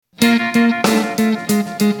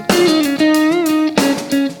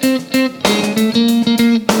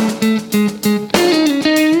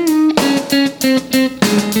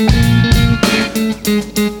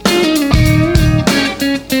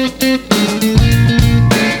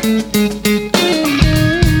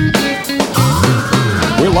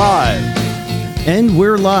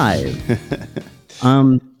We're live.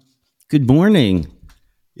 Good morning.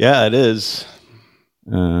 Yeah, it is.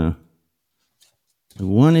 I'm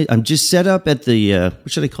just set up at the what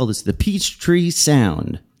should I call this? The Peachtree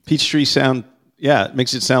Sound. Peachtree Sound. Yeah, it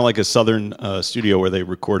makes it sound like a southern studio where they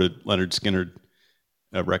recorded Leonard Skinner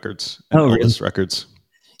records and Elvis records.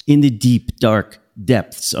 In the deep, dark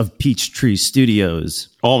depths of Peachtree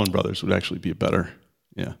Studios. Allman Brothers would actually be better.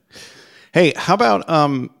 Yeah. Hey, how about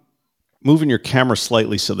moving your camera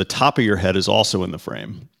slightly so the top of your head is also in the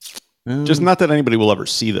frame? Just not that anybody will ever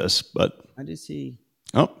see this, but I just see.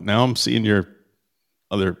 Oh, now I'm seeing your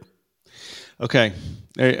other. Okay,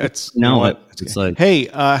 it's no. You know what? It's like, hey,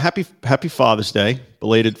 happy Father's Day,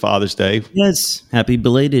 belated Father's Day. Yes, happy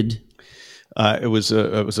belated.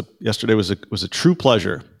 Yesterday was a true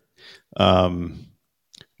pleasure.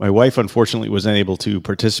 My wife, unfortunately, was unable to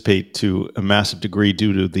participate to a massive degree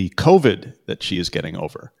due to the COVID that she is getting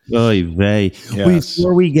over. Oy vey. Yes.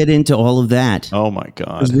 Before we get into all of that, oh my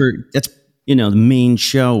God, that's the main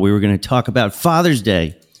show. We were going to talk about Father's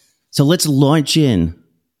Day, so let's launch in.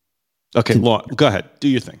 Okay, go ahead, do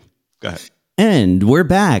your thing. Go ahead. And we're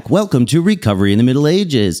back. Welcome to Recovery in the Middle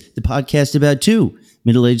Ages, the podcast about two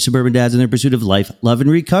middle-aged suburban dads in their pursuit of life, love, and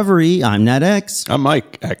recovery. I'm Nat X. I'm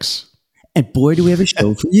Mike X. And boy, do we have a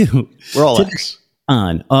show for you. We're all X.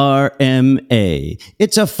 On RMA.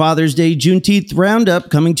 It's a Father's Day Juneteenth roundup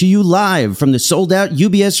coming to you live from the sold-out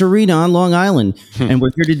UBS Arena on Long Island. And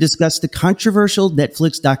we're here to discuss the controversial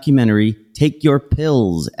Netflix documentary, Take Your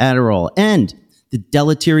Pills, Adderall, and the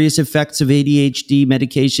deleterious effects of ADHD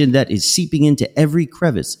medication that is seeping into every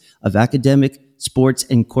crevice of academic, sports,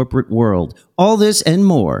 and corporate world. All this and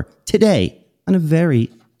more today on a very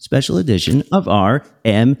special edition of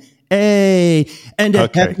RMA. And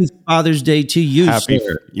happy Father's Day to you,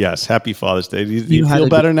 sir. Yes, happy Father's Day. Do you feel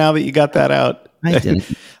better now that you got that out? I didn't.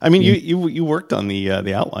 I mean, you worked on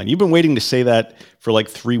the outline. You've been waiting to say that for like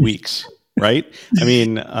 3 weeks, right? I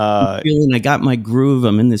mean, I got my groove.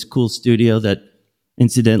 I'm in this cool studio that,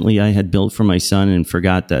 incidentally, I had built for my son and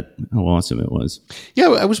forgot how awesome it was.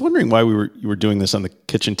 Yeah, I was wondering why you were doing this on the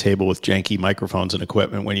kitchen table with janky microphones and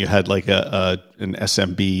equipment when you had like an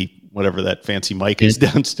SMB, whatever that fancy mic is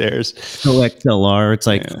downstairs. XLR. It's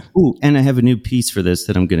like, ooh, and I have a new piece for this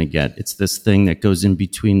that I'm going to get. It's this thing that goes in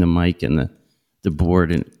between the mic and the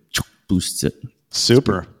board and boosts it.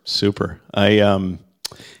 Super. So Erin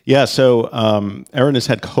has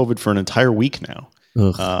had COVID for an entire week now.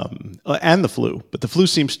 And the flu, but the flu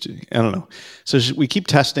seems to, I don't know. So we keep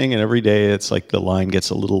testing, and every day it's like the line gets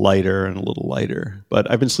a little lighter and a little lighter. But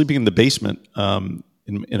I've been sleeping in the basement in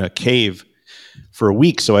a cave for a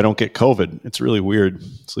week so I don't get COVID. It's really weird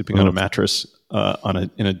sleeping on a mattress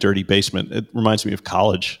in a dirty basement. It reminds me of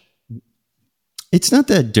college. It's not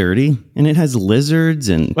that dirty, and it has lizards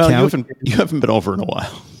and you haven't been over in a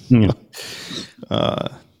while. Yeah.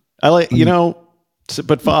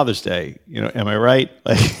 But Father's Day, am I right?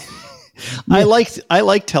 I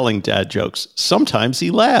like telling dad jokes. Sometimes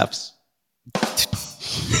he laughs.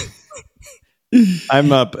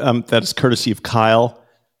 That's courtesy of Kyle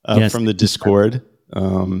from the Discord.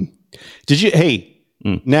 Nat,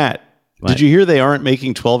 what? Did you hear they aren't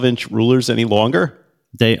making 12-inch rulers any longer?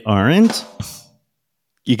 They aren't?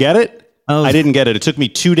 You get it? Oh. I didn't get it. It took me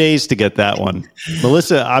 2 days to get that one.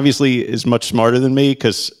 Melissa obviously is much smarter than me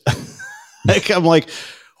because I'm like,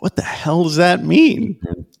 what the hell does that mean?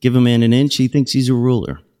 Give a man an inch, he thinks he's a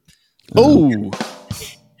ruler. Oh,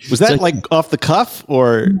 was that like off the cuff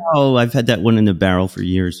or? No, I've had that one in the barrel for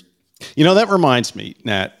years. That reminds me,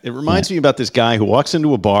 Nat. It reminds me about this guy who walks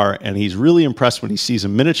into a bar and he's really impressed when he sees a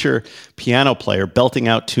miniature piano player belting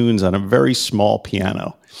out tunes on a very small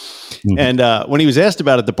piano. Mm-hmm. And when he was asked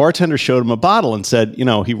about it, the bartender showed him a bottle and said,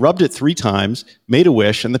 he rubbed it 3 times, made a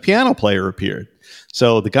wish, and the piano player appeared.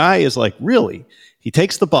 So the guy is like, really? He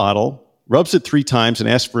takes the bottle, rubs it 3 times, and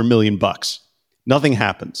asks for $1 million. Nothing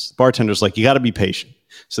happens. The bartender's like, you got to be patient.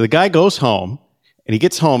 So the guy goes home, and he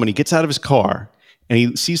gets home, and he gets out of his car, and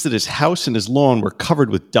he sees that his house and his lawn were covered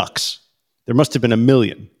with ducks. There must have been 1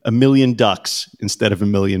 million ducks instead of $1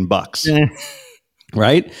 million.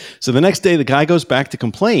 Right? So the next day, the guy goes back to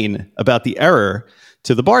complain about the error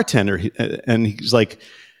to the bartender, and he's like,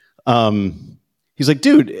 He's like,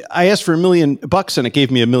 dude, I asked for $1 million and it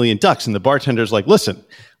gave me $1 million. And the bartender's like, listen,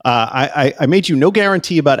 I made you no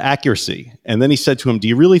guarantee about accuracy. And then he said to him, do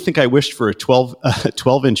you really think I wished for a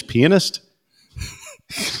 12-inch pianist?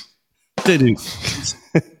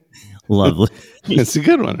 Lovely. It's a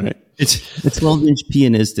good one, right? It's a 12-inch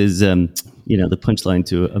pianist is, the punchline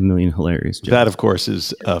to a million hilarious jokes. That, of course,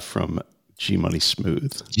 is from G Money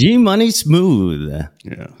Smooth. G Money Smooth.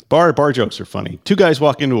 Yeah. Bar jokes are funny. Two guys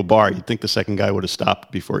walk into a bar. You'd think the second guy would have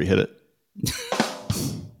stopped before he hit it.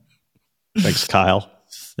 Thanks, Kyle.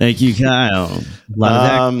 Thank you, Kyle. A lot of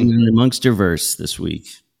action in the Monksterverse this week.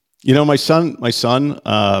 My son,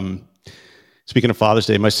 speaking of Father's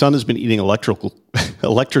Day, my son has been eating electrical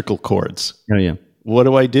cords. Oh, yeah. What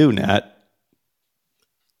do I do, Nat?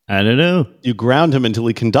 I don't know. You ground him until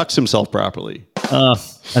he conducts himself properly.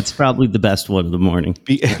 That's probably the best one of the morning.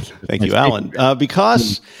 Thank you, Alan.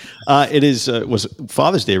 Because it was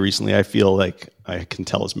Father's Day recently, I feel like I can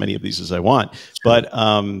tell as many of these as I want. But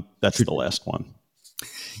that's the last one.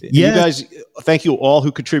 Yeah. You guys, thank you all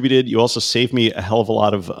who contributed. You also saved me a hell of a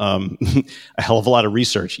lot of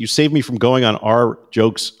research. You saved me from going on our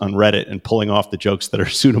jokes on Reddit and pulling off the jokes that are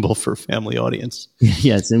suitable for a family audience.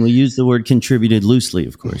 Yes, and we use the word contributed loosely,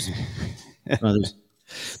 of course.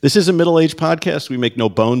 This is a middle-aged podcast. We make no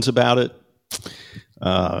bones about it.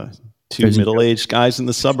 Two middle-aged guys in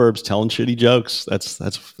the suburbs telling shitty jokes.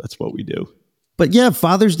 That's what we do. But yeah,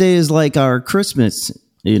 Father's Day is like our Christmas.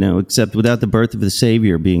 Except without the birth of the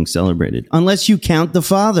Savior being celebrated. Unless you count the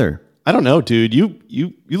Father. I don't know, dude.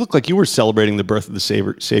 You look like you were celebrating the birth of the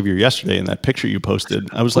Savior yesterday in that picture you posted.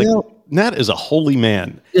 I was like, Nat is a holy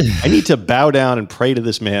man. I need to bow down and pray to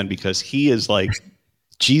this man because he is like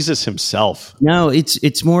Jesus himself. No,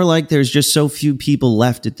 it's more like there's just so few people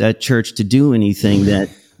left at that church to do anything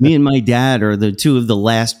that me and my dad are the two of the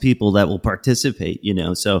last people that will participate,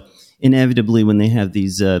 So inevitably when they have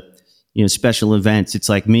these special events, it's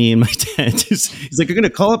like me and my dad. He's like, "You're going to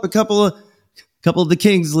call up a couple of the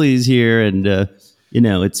Kingsleys here," and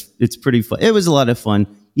it's pretty fun. It was a lot of fun.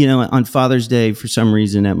 On Father's Day, for some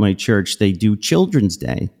reason at my church, they do Children's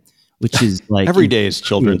Day, which is like every day is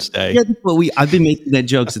Children's Day. Yeah, well, I've been making that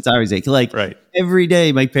joke since I was 8. Like right. Every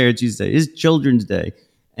day, my parents used to say, "It's Children's Day,"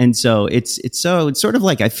 and so it's sort of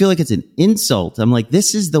like I feel like it's an insult. I'm like,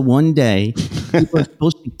 this is the one day people are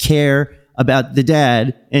supposed to care about the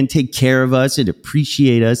dad and take care of us and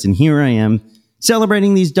appreciate us. And here I am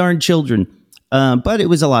celebrating these darn children. But it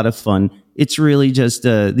was a lot of fun. It's really just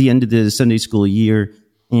the end of the Sunday school year.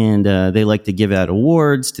 And they like to give out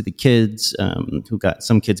awards to the kids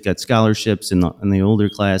some kids got scholarships in the older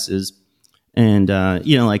classes. And,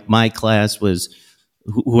 like my class was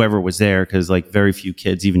whoever was there because like very few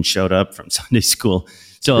kids even showed up from Sunday school.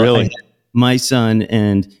 So really? I had my son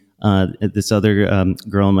and this other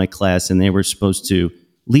girl in my class, and they were supposed to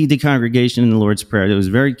lead the congregation in the Lord's Prayer. It was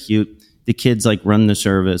very cute. The kids like run the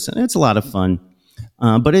service, and it's a lot of fun.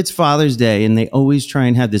 But it's Father's Day, and they always try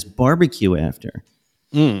and have this barbecue after.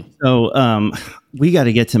 So we got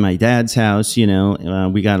to get to my dad's house.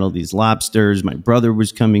 We got all these lobsters. My brother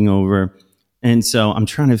was coming over, and so I'm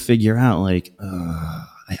trying to figure out like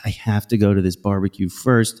I have to go to this barbecue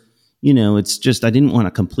first. It's just I didn't want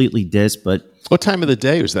to completely diss, but what time of the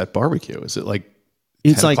day was that barbecue? Is it like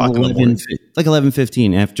it's like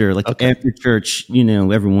 11:15 after church?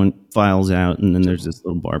 Everyone files out, and then there's this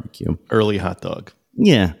little barbecue. Early hot dog.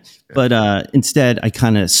 Yeah, but instead I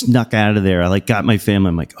kind of snuck out of there. I got my family.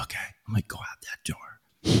 I'm like, okay, I'm like, go out that door,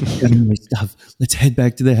 get my stuff. Let's head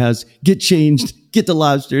back to the house, get changed, get the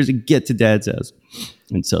lobsters, and get to Dad's house.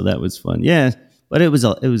 And so that was fun. Yeah, but it was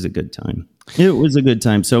a good time. It was a good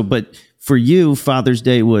time. So, but for you, Father's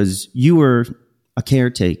Day you were a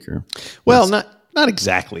caretaker. Well, not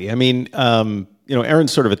exactly. I mean,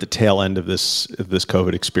 Aaron's sort of at the tail end of this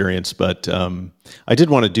COVID experience, but I did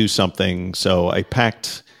want to do something. So I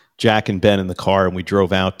packed Jack and Ben in the car, and we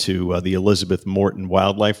drove out to the Elizabeth Morton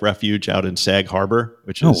Wildlife Refuge out in Sag Harbor,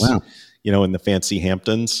 which is, in the fancy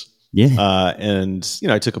Hamptons. Yeah. And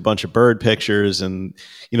I took a bunch of bird pictures, and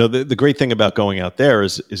the great thing about going out there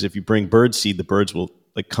is if you bring bird seed, the birds will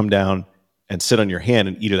like come down and sit on your hand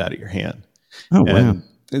and eat it out of your hand. Oh, wow.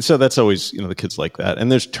 And so that's always, the kids like that. And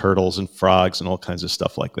there's turtles and frogs and all kinds of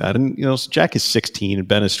stuff like that. And, so Jack is 16 and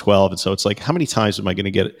Ben is 12. And so it's like, how many times am I going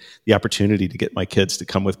to get the opportunity to get my kids to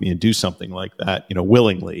come with me and do something like that,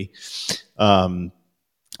 willingly?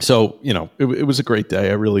 So, it was a great day.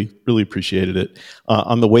 I really, really appreciated it.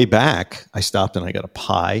 On the way back, I stopped and I got a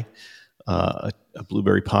pie, a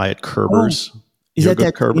blueberry pie at Kerber's. Oh. Is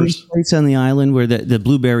that Kerber's place on the island where the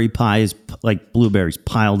blueberry pie is like blueberries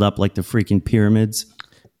piled up like the freaking pyramids?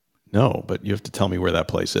 No, but you have to tell me where that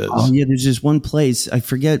place is. Oh yeah, there's this one place. I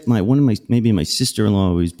forget maybe my sister-in-law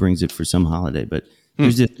always brings it for some holiday, but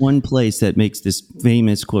there's this one place that makes this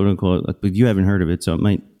famous quote unquote. But you haven't heard of it, so it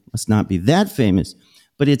must not be that famous.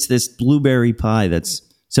 But it's this blueberry pie that's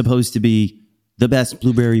supposed to be the best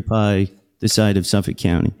blueberry pie this side of Suffolk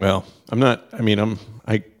County. Well, I'm not. I mean,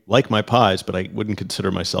 I like my pies, but I wouldn't consider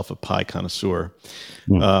myself a pie connoisseur.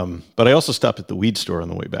 But I also stopped at the weed store on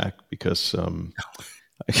the way back because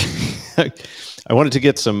I wanted to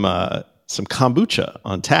get some kombucha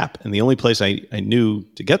on tap, and the only place I knew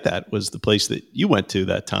to get that was the place that you went to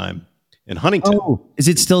that time in Huntington. Oh, is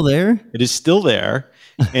it still there? It is still there,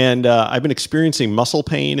 and I've been experiencing muscle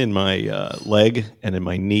pain in my leg and in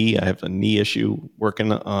my knee. I have a knee issue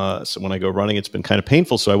working, so when I go running, it's been kind of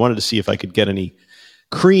painful. So I wanted to see if I could get any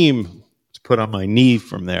cream to put on my knee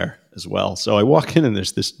from there as well. So I walk in, and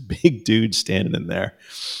there's this big dude standing in there,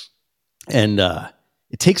 and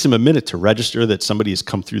it takes him a minute to register that somebody has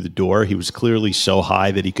come through the door. He was clearly so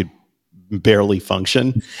high that he could barely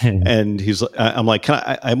function. And I'm like,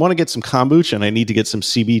 I want to get some kombucha and I need to get some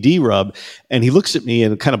CBD rub. And he looks at me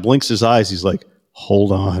and kind of blinks his eyes. He's like,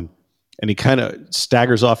 hold on. And he kind of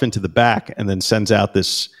staggers off into the back and then sends out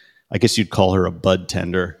this, I guess you'd call her a bud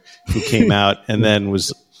tender, who came out and then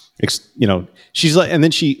was, she's like, and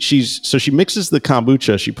then she mixes the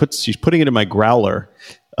kombucha. She's putting it in my growler.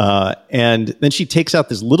 And then she takes out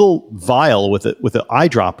this little vial with an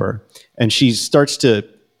eyedropper, and she starts to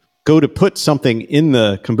go to put something in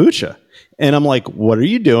the kombucha. And I'm like, what are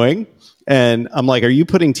you doing? And I'm like, are you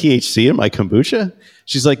putting THC in my kombucha?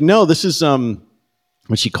 She's like, no, this is,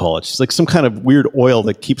 what'd she call it? She's like some kind of weird oil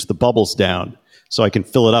that keeps the bubbles down so I can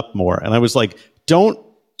fill it up more. And I was like, don't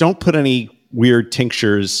put any weird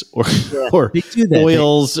tinctures or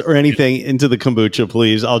oils or anything into the kombucha,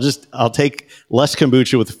 please. I'll take less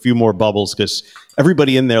kombucha with a few more bubbles, because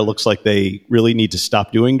everybody in there looks like they really need to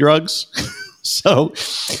stop doing drugs. So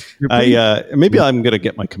maybe I'm going to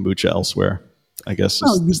get my kombucha elsewhere, I guess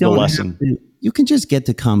is the lesson. You can just get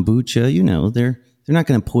the kombucha, they're not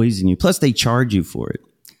going to poison you. Plus they charge you for it.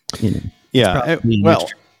 Yeah. Well,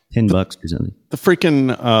 $10 or something. The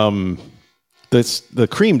freaking, the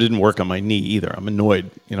cream didn't work on my knee either. I'm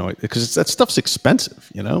annoyed, because that stuff's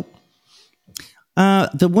expensive, The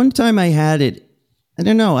one time I had it, I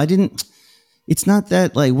don't know. It's not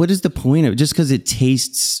that, like, what is the point of it? Just because it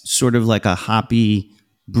tastes sort of like a hoppy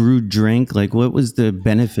brewed drink? Like, what was the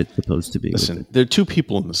benefit supposed to be? Listen, there are two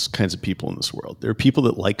kinds of people in this world. There are people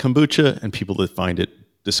that like kombucha and people that find it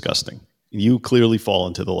disgusting. You clearly fall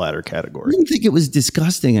into the latter category. I didn't think it was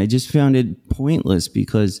disgusting. I just found it pointless,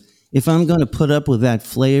 because if I'm going to put up with that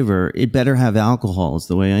flavor, it better have alcohol, is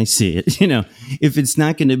the way I see it. If it's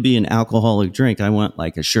not going to be an alcoholic drink, I want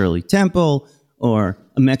like a Shirley Temple or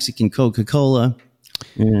a Mexican Coca-Cola.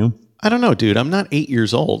 I don't know, dude. I'm not 8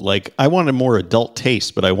 years old. Like, I want a more adult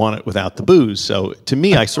taste, but I want it without the booze. So to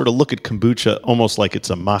me, I sort of look at kombucha almost like it's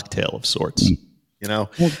a mocktail of sorts. Well,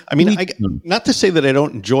 I mean, not to say that I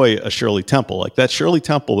don't enjoy a Shirley Temple. Like, that Shirley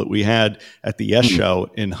Temple that we had at the Yes Show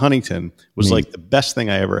in Huntington was like the best thing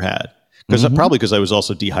I ever had. Probably because I was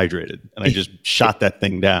also dehydrated and I just shot that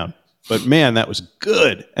thing down. But man, that was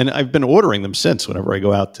good. And I've been ordering them since whenever I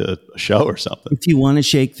go out to a show or something. If you want to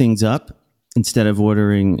shake things up, instead of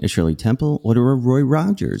ordering a Shirley Temple, order a Roy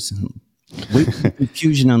Rogers.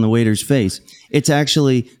 Confusion on the waiter's face. It's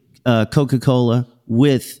actually Coca-Cola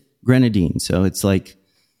with grenadine. So it's like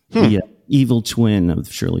the evil twin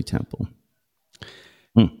of Shirley Temple.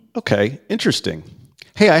 Okay, interesting.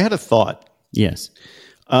 Hey, I had a thought. Yes.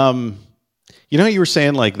 You were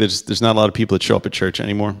saying, like, there's not a lot of people that show up at church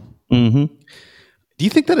anymore? Mm-hmm. Do you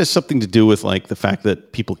think that has something to do with, like, the fact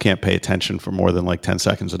that people can't pay attention for more than like 10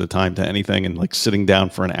 seconds at a time to anything, and like sitting down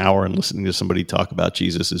for an hour and listening to somebody talk about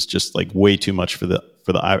Jesus is just like way too much for the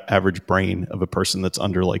average brain of a person that's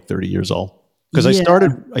under like 30 years old? Because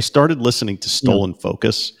I started listening to Stolen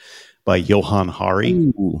Focus by Johann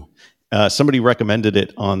Hari. Somebody recommended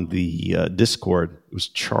it on the Discord. It was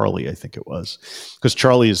Charlie, I think it was, because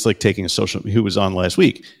Charlie is like taking who was on last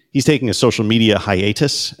week. He's taking a social media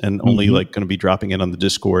hiatus and only like going to be dropping in on the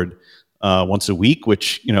Discord once a week,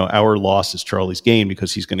 which, our loss is Charlie's gain,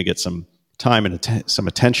 because he's going to get some time and some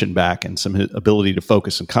attention back and some ability to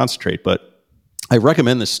focus and concentrate. But I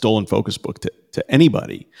recommend this Stolen Focus book to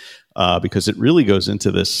anybody because it really goes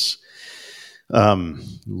into this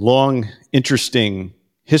long, interesting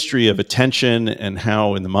history of attention and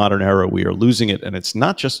how in the modern era we are losing it. And it's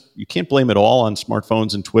not just, you can't blame it all on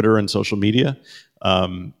smartphones and Twitter and social media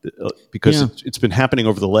because it's been happening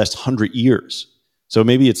over the last 100 years. So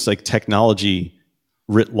maybe it's like technology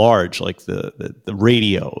writ large, like the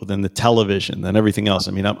radio, then the television, then everything else.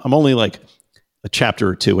 I mean, I'm only like a chapter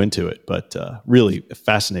or two into it, but really a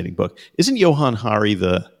fascinating book. Isn't Johann Hari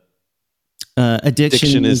the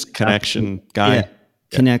addiction is connection guy? Yeah.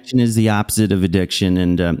 Connection is the opposite of addiction.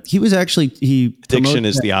 And he was actually, addiction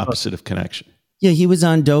is the opposite of connection. Yeah, he was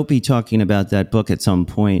on Dopey talking about that book at some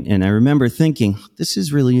point, and I remember thinking, this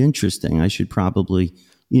is really interesting. I should probably,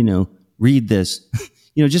 read this,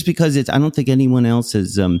 just because I don't think anyone else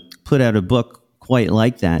has put out a book quite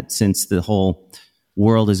like that since the whole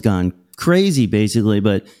world has gone crazy, basically.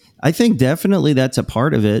 But I think definitely that's a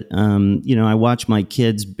part of it. I watch my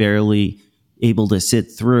kids barely able to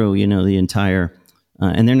sit through, the entire,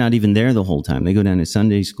 and they're not even there the whole time. They go down to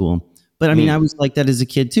Sunday school. But I mean, I was like that as a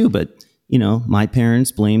kid too, but my parents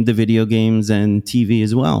blamed the video games and TV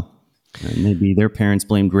as well. And maybe their parents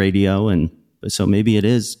blamed radio. And so maybe it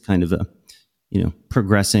is kind of a,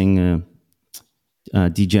 progressing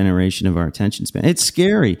degeneration of our attention span. It's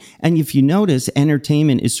scary. And if you notice,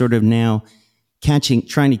 entertainment is sort of now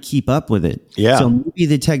trying to keep up with it. Yeah. So maybe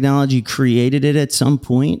the technology created it at some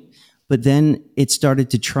point, but then it started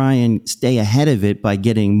to try and stay ahead of it by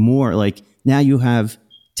getting more. Like now you have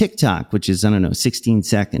TikTok, which is, 16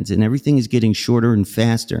 seconds, and everything is getting shorter and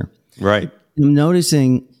faster. Right. I'm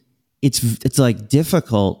noticing it's like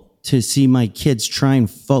difficult to see my kids try and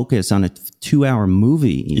focus on a 2-hour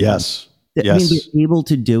movie. Yes. I mean, they're able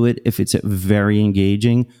to do it if it's very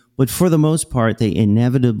engaging, but for the most part, they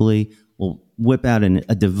inevitably will whip out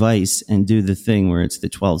a device and do the thing where it's the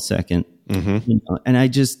 12-second. Mm-hmm.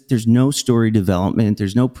 And there's no story development,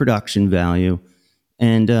 there's no production value.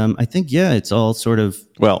 And I think, it's all sort of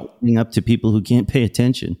up to people who can't pay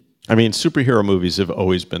attention. I mean, superhero movies have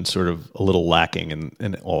always been sort of a little lacking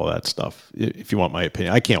in all of that stuff. If you want my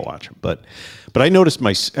opinion, I can't watch them, but I noticed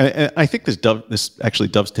I think this actually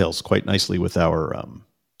dovetails quite nicely with our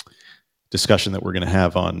discussion that we're going to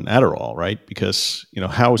have on Adderall, right? Because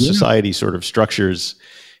how society sort of structures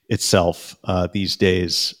itself these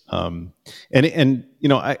days, I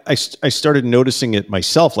started noticing it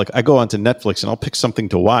myself. Like I go onto Netflix and I'll pick something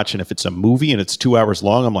to watch, and if it's a movie and it's 2 hours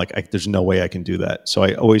long, I'm like, there's no way I can do that. So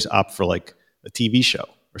I always opt for like a TV show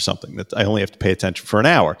or something that I only have to pay attention for an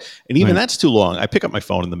hour, and even that's too long. I pick up my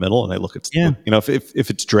phone in the middle and I look at if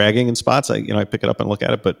it's dragging in spots, I pick it up and look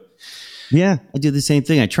at it, but. Yeah, I do the same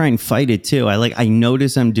thing. I try and fight it too. I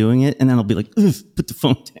notice I'm doing it, and then I'll be like, put the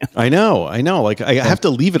phone down. I know. Like I have to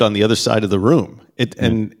leave it on the other side of the room.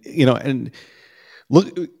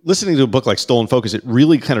 Listening to a book like Stolen Focus, it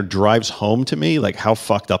really kind of drives home to me like how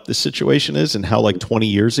fucked up this situation is, and how like 20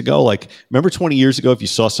 years ago, like remember 20 years ago, if you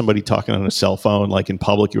saw somebody talking on a cell phone like in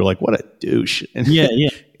public, you were like, what a douche. And,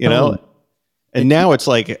 And now it's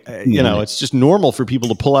like, it's just normal for people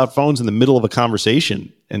to pull out phones in the middle of a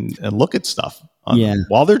conversation and look at stuff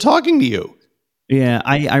while they're talking to you. Yeah,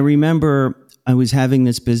 I remember I was having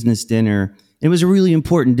this business dinner. It was a really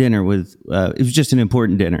important dinner it was just an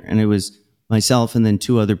important dinner. And it was myself and then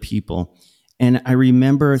 2 other people. And I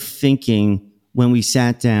remember thinking when we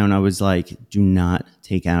sat down, I was like, do not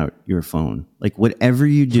take out your phone. Like whatever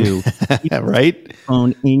you do, keep right?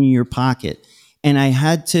 phone in your pocket. And I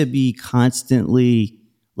had to be constantly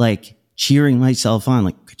like cheering myself on,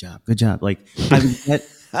 like, good job. Like I would get,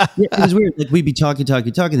 it was weird. Like we'd be talking,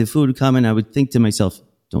 the food would come and I would think to myself,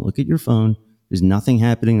 don't look at your phone. There's nothing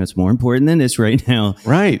happening that's more important than this right now.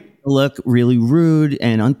 Right. Look really rude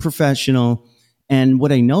and unprofessional. And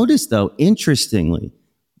what I noticed though, interestingly,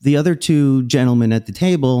 the other 2 gentlemen at the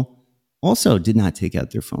table also did not take out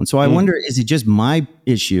their phone. So I wonder, is it just my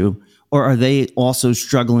issue? Or are they also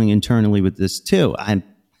struggling internally with this too? I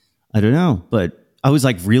don't know, but I was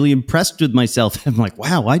like really impressed with myself. I'm like,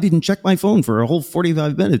 wow, I didn't check my phone for a whole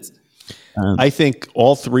 45 minutes. I think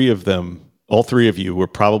all three of you were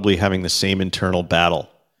probably having the same internal battle,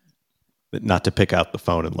 not to pick out the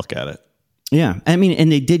phone and look at it. Yeah. I mean,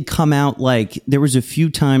 and they did come out like there was a few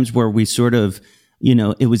times where we sort of,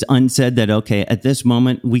 it was unsaid that, okay, at this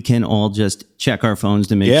moment, we can all just check our phones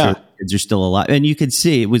to make sure kids are still alive. And you could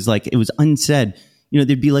see it was unsaid.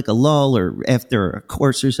 There'd be like a lull or after a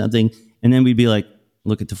course or something. And then we'd be like,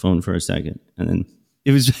 look at the phone for a second. And then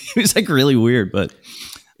it was like really weird, but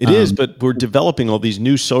it is. But we're developing all these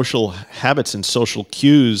new social habits and social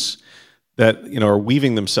cues that, are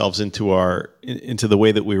weaving themselves into the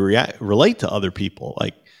way that we relate to other people.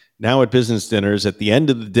 Like, now at business dinners, at the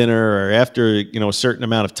end of the dinner or after, a certain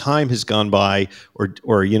amount of time has gone by or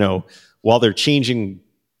while they're changing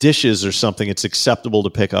dishes or something, it's acceptable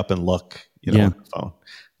to pick up and look, at the phone.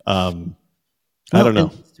 I don't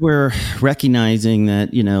know. We're recognizing that,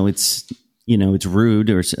 it's it's rude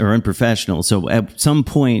or unprofessional. So at some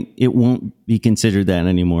point, it won't be considered that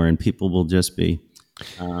anymore, and people will just be,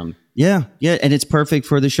 yeah. And it's perfect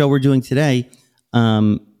for the show we're doing today.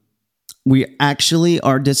 We actually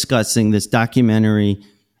are discussing this documentary,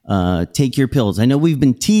 Take Your Pills. I know we've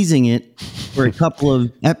been teasing it for a couple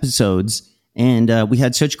of episodes, and we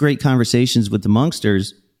had such great conversations with the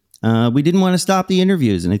Monksters. We didn't want to stop the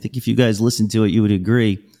interviews, and I think if you guys listened to it, you would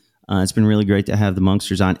agree. It's been really great to have the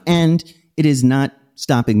Monksters on, and it is not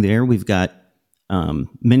stopping there. We've got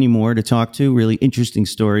many more to talk to, really interesting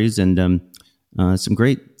stories, and some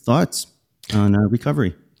great thoughts on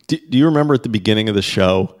recovery. Do you remember at the beginning of the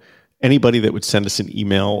show, anybody that would send us an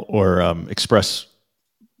email or express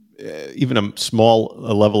even a small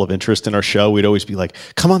level of interest in our show, we'd always be like,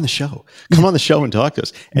 come on the show and talk to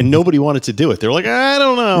us. And nobody wanted to do it. They're like, I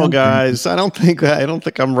don't know, guys. I don't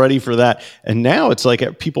think I'm ready for that. And now it's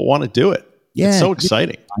like people want to do it. Yeah, it's so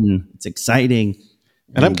exciting. It's exciting.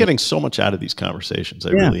 And I'm getting so much out of these conversations.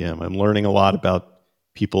 I really am. I'm learning a lot about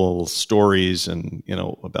people's stories and,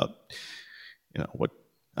 about, what,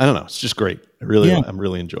 I don't know. It's just great. I'm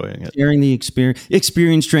really enjoying it. Sharing the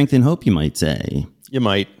experience, strength, and hope, you might say. You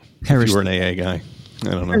might. If you were an AA guy.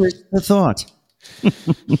 I don't know. The thought.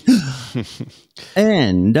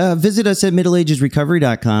 And visit us at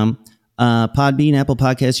middleagesrecovery.com, Podbean, Apple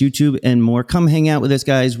Podcasts, YouTube, and more. Come hang out with us,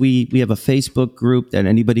 guys. We have a Facebook group that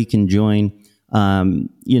anybody can join.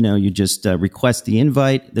 You just request the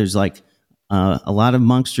invite. There's a lot of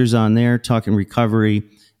Monksters on there talking recovery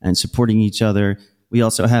and supporting each other. We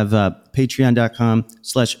also have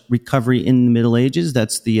patreon.com/recovery in the Middle Ages.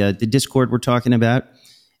 That's the Discord we're talking about.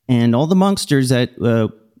 And all the Monksters that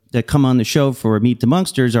come on the show for Meet the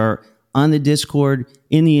Monksters are on the Discord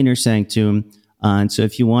in the Inner Sanctum. And so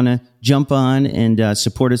if you want to jump on and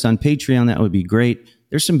support us on Patreon, that would be great.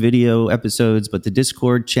 There's some video episodes, but the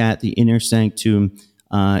Discord chat, the Inner Sanctum,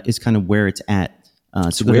 is kind of where it's at.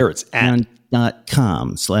 So where it's at.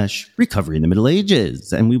 patreon.com/recovery in the Middle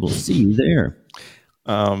Ages, and we will see you there.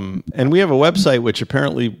 And we have a website which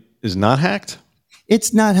apparently is not hacked.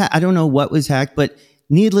 It's not. I don't know what was hacked, but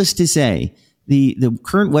needless to say, the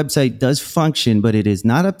current website does function, but it is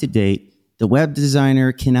not up to date. The web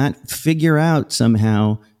designer cannot figure out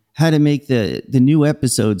somehow how to make the new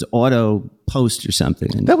episodes auto post or something.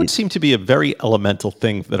 And that would seem to be a very elemental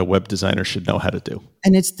thing that a web designer should know how to do.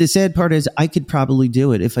 And it's the sad part is I could probably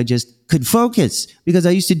do it if I just could focus, because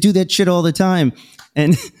I used to do that shit all the time.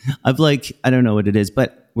 And I don't know what it is,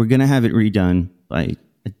 but we're going to have it redone by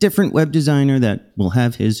a different web designer that will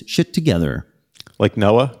have his shit together. Like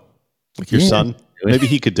Noah? Like your son? Maybe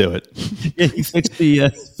he could do it. Yeah, he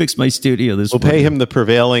fixed my studio this morning. We'll pay him the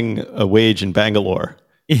prevailing wage in Bangalore.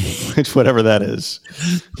 Whatever that is.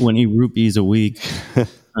 20 rupees a week.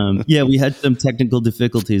 We had some technical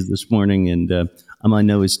difficulties this morning, and I'm on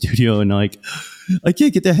Noah's studio, and I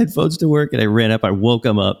can't get the headphones to work. And I ran up, I woke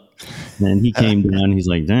him up, and he came down. He's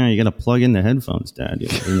like, you got to plug in the headphones, Dad.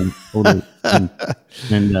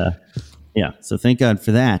 So thank God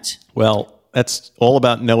for that. Well, that's all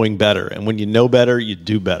about knowing better. And when you know better, you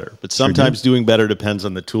do better. But sometimes doing better depends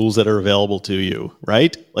on the tools that are available to you,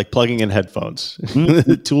 right? Like plugging in headphones.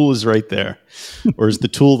 The tool is right there. Or is the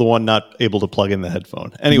tool the one not able to plug in the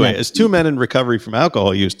headphone? Anyway, as two men in recovery from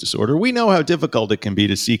alcohol use disorder, we know how difficult it can be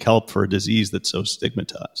to seek help for a disease that's so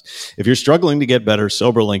stigmatized. If you're struggling to get better,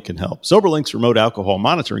 SoberLink can help. SoberLink's remote alcohol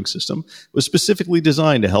monitoring system was specifically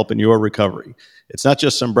designed to help in your recovery. It's not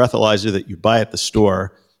just some breathalyzer that you buy at the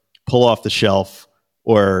store, pull off the shelf,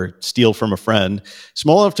 or steal from a friend.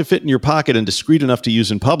 Small enough to fit in your pocket and discreet enough to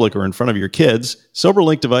use in public or in front of your kids,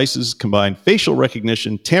 SoberLink devices combine facial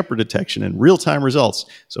recognition, tamper detection, and real-time results,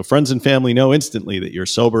 so friends and family know instantly that you're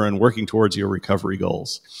sober and working towards your recovery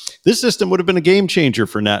goals. This system would have been a game changer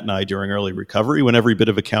for Nat and I during early recovery, when every bit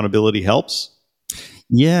of accountability helps.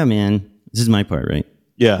 Yeah, man. This is my part, right?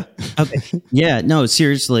 Yeah. Okay. Yeah, no,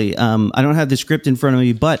 seriously. I don't have the script in front of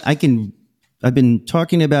me, but I've been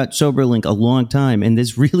talking about SoberLink a long time, and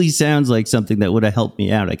this really sounds like something that would have helped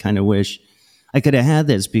me out. I kind of wish I could have had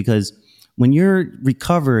this, because when you're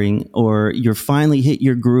recovering or you're finally hit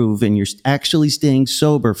your groove and you're actually staying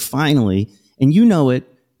sober finally, and you know it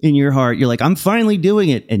in your heart, you're like, I'm finally doing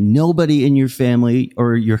it, and nobody in your family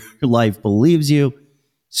or your life believes you,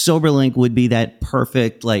 SoberLink would be that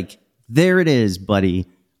perfect, there it is, buddy.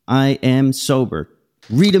 I am sober.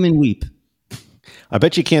 Read them and weep. I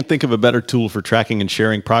bet you can't think of a better tool for tracking and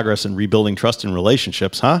sharing progress and rebuilding trust in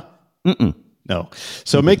relationships, huh? No.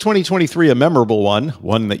 So make 2023 a memorable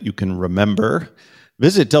one that you can remember.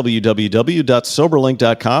 Visit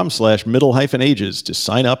www.soberlink.com/middle-ages to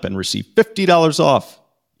sign up and receive $50 off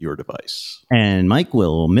your device. And Mike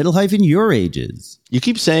will _your ages. You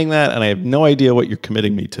keep saying that, and I have no idea what you're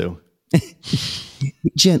committing me to.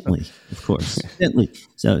 Gently, of course. Gently.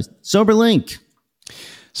 So, Sober Link.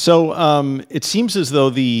 So it seems as though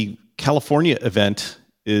the California event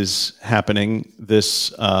is happening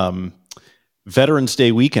this Veterans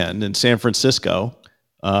Day weekend in San Francisco.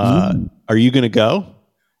 Are you going to go?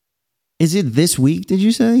 Is it this week, did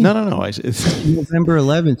you say? No. It's November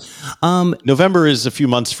 11th. November is a few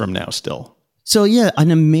months from now still. So, yeah,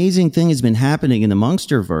 an amazing thing has been happening in the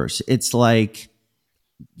Monksterverse. It's like,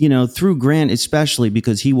 through Grant especially,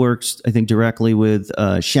 because he works, I think, directly with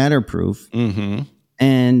Shatterproof. Mm-hmm.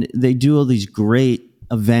 And they do all these great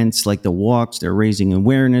events like the walks. They're raising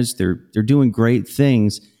awareness. They're doing great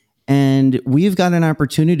things. And we've got an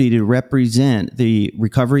opportunity to represent the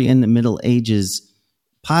Recovery in the Middle Ages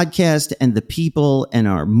podcast and the people and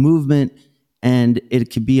our movement. And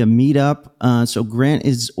it could be a meetup. So Grant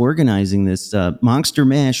is organizing this Monster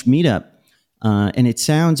Mash meetup. And it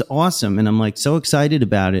sounds awesome. And I'm like so excited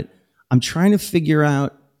about it. I'm trying to figure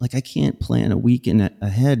out, like, I can't plan a weekend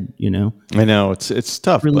ahead, I know it's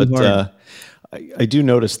tough, really but hard. I do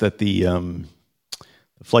notice that the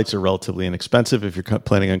flights are relatively inexpensive if you're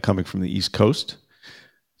planning on coming from the East Coast.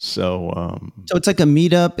 So it's like a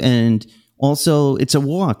meetup, and also it's a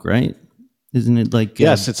walk, right? Isn't it like?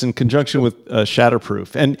 Yes, it's in conjunction with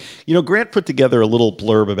Shatterproof. And, Grant put together a little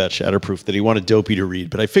blurb about Shatterproof that he wanted Dopey to read.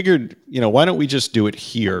 But I figured, why don't we just do it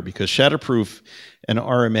here? Because Shatterproof and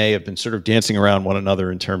RMA have been sort of dancing around one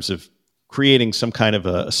another in terms of creating some kind of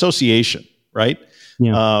a association, right?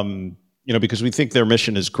 Yeah. Because we think their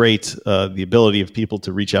mission is great. The ability of people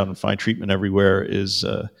to reach out and find treatment everywhere is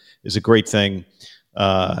a great thing.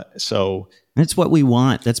 So that's what we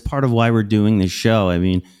want. That's part of why we're doing this show. I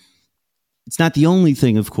mean, it's not the only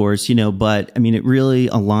thing, of course, but I mean, it really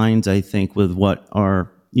aligns, I think, with what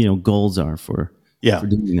our, goals are for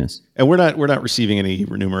doing this. And we're not receiving any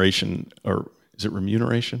remuneration, or is it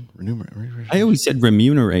remuneration? Remuneration? I always said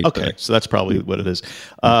remunerate. Okay, so that's probably what it is.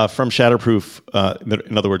 From Shatterproof,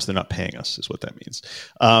 in other words, they're not paying us, is what that means.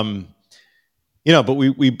 But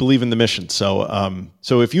we believe in the mission. So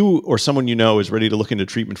if you or someone is ready to look into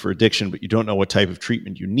treatment for addiction, but you don't know what type of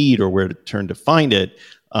treatment you need or where to turn to find it,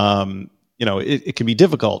 it can be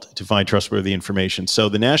difficult to find trustworthy information. So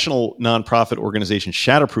the national nonprofit organization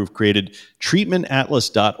Shatterproof created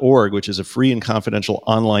treatmentatlas.org, which is a free and confidential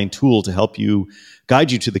online tool to help you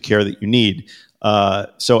guide you to the care that you need.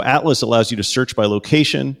 So Atlas allows you to search by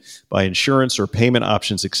location, by insurance, or payment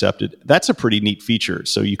options accepted. That's a pretty neat feature.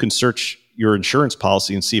 So you can search your insurance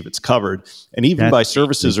policy and see if it's covered, and even by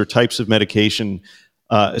services or types of medication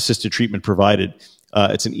assisted treatment provided.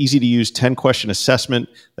 It's an easy-to-use 10-question assessment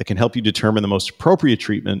that can help you determine the most appropriate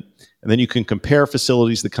treatment, and then you can compare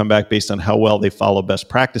facilities that come back based on how well they follow best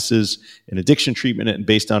practices in addiction treatment and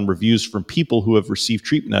based on reviews from people who have received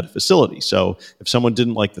treatment at a facility. So if someone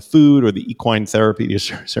didn't like the food or the equine therapy at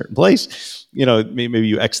a certain place, maybe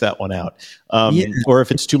you X that one out. Or if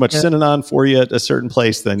it's too much Synanon for you at a certain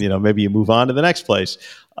place, then maybe you move on to the next place.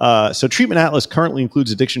 So Treatment Atlas currently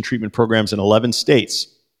includes addiction treatment programs in 11 states,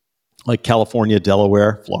 like California,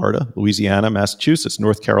 Delaware, Florida, Louisiana, Massachusetts,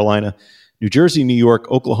 North Carolina, New Jersey, New York,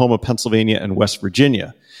 Oklahoma, Pennsylvania, and West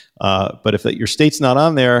Virginia. But if your state's not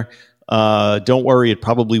on there, don't worry, it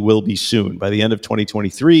probably will be soon. By the end of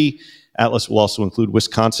 2023, Atlas will also include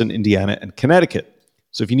Wisconsin, Indiana, and Connecticut.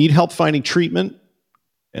 So if you need help finding treatment,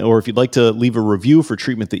 or if you'd like to leave a review for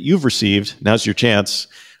treatment that you've received, now's your chance.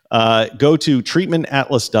 Go to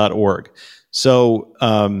treatmentatlas.org. So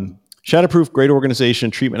Shatterproof, great organization.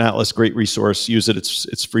 Treatment Atlas, great resource. Use it.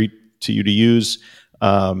 It's free to you to use.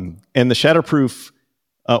 And the Shatterproof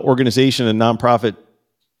organization and nonprofit,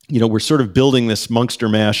 we're sort of building this Monster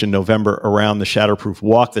Mash in November around the Shatterproof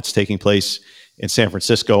walk that's taking place in San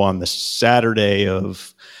Francisco on the Saturday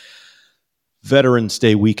of Veterans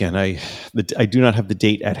Day weekend. I do not have the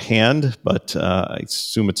date at hand, but I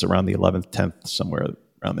assume it's around the 11th, 10th, somewhere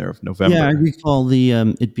around there of November. Yeah, I recall the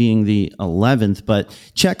it being the 11th, but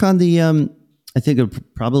check on the, I think it'll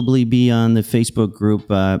probably be on the Facebook group.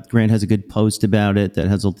 Grant has a good post about it that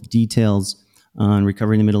has all the details on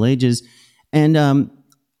recovering the Middle Ages. And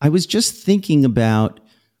I was just thinking about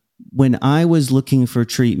when I was looking for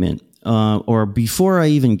treatment, or before I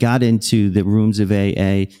even got into the rooms of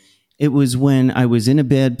AA, it was when I was in a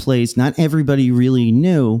bad place. Not everybody really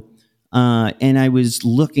knew. And I was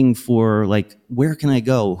looking for, like, where can I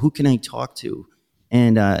go? Who can I talk to?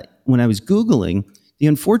 And when I was Googling, the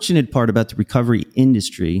unfortunate part about the recovery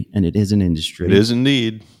industry, and it is an industry. It is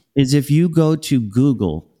indeed. Is if you go to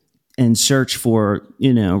Google and search for,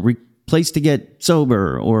 place to get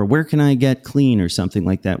sober, or where can I get clean, or something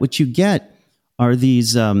like that. What you get are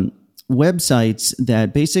these websites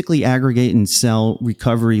that basically aggregate and sell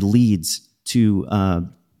recovery leads to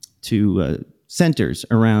centers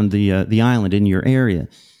around the island in your area.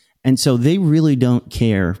 And so they really don't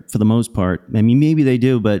care for the most part. I mean, maybe they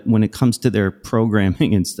do, but when it comes to their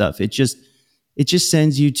programming and stuff, it just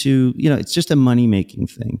sends you to, it's just a money-making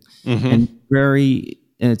thing. And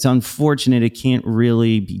it's unfortunate. It can't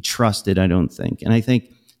really be trusted, I don't think. And I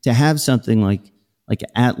think to have something like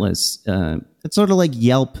Atlas, it's sort of like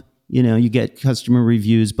Yelp, you get customer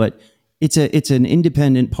reviews, but it's an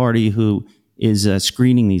independent party who is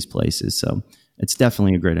screening these places. So it's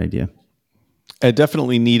definitely a great idea.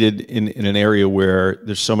 Definitely needed in an area where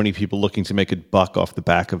there's so many people looking to make a buck off the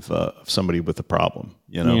back of somebody with a problem.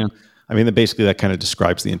 Yeah. I mean, basically that kind of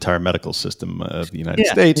describes the entire medical system of the United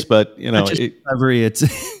States. But recovery, it's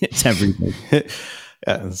everything.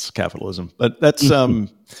 Yeah, it's capitalism. But that's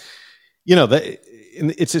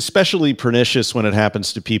it's especially pernicious when it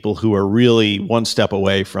happens to people who are really one step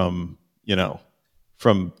away from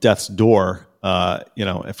death's door.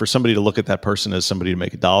 For somebody to look at that person as somebody to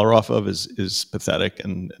make $1 off of is pathetic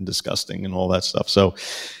and disgusting and all that stuff. So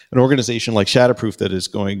an organization like Shatterproof that is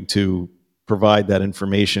going to provide that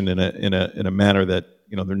information in a manner that,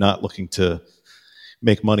 they're not looking to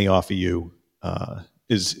make money off of you,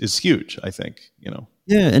 is huge, I think,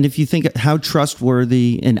 Yeah. And if you think how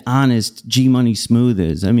trustworthy and honest G Money Smooth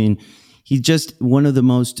is, I mean, he's just one of the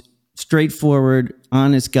most straightforward,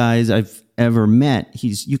 honest guys I've ever met.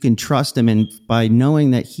 You can trust him, and by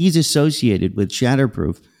knowing that he's associated with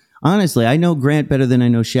Shatterproof, honestly, I know Grant better than I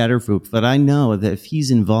know Shatterproof, but I know that if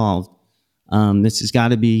he's involved, this has got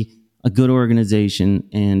to be a good organization,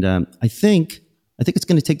 and I think it's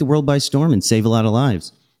going to take the world by storm and save a lot of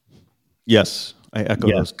lives. Yes, I echo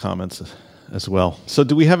those comments as well. So,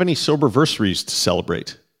 do we have any soberversaries to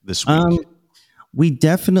celebrate this week? We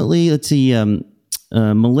definitely. Let's see.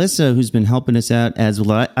 Melissa, who's been helping us out, as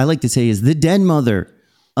what I like to say is the den mother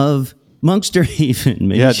of Monkster Haven.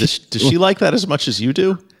 Does she like that as much as you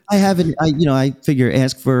do? I haven't. I figure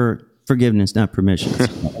ask for forgiveness, not permission.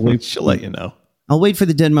 So she'll let you know. I'll wait for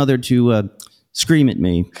the den mother to scream at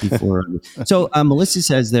me before. So Melissa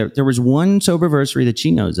says there was one soberversary that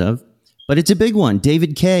she knows of, but it's a big one.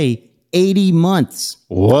 David K, 80 months.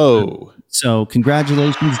 Whoa! So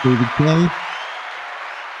congratulations, David K.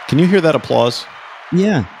 Can you hear that applause?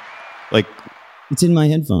 Yeah. Like it's in my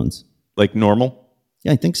headphones. Like normal?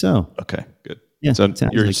 Yeah, I think so. Okay, good. Yeah. So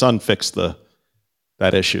your son fixed that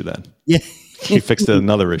issue then. Yeah. He fixed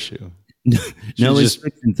another issue. No, he's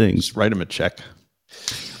fixing things. Just write him a check.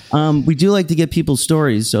 We do like to get people's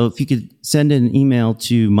stories. So if you could send an email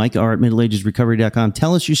to mike@middleagesrecovery.com,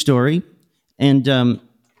 tell us your story, and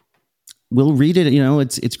we'll read it.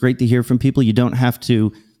 It's great to hear from people. You don't have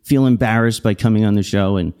to feel embarrassed by coming on the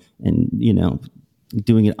show and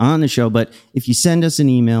doing it on the show. But if you send us an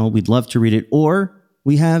email, we'd love to read it. Or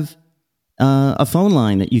we have a phone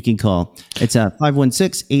line that you can call. It's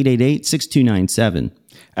 516-888-6297.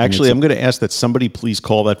 Actually, I'm going to ask that somebody please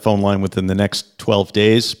call that phone line within the next 12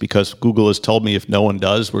 days, because Google has told me if no one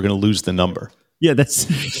does, we're going to lose the number. Yeah, that's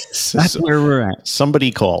where we're at. Somebody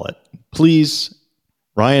call it. Please,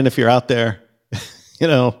 Ryan, if you're out there,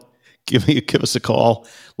 give us a call.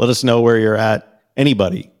 Let us know where you're at.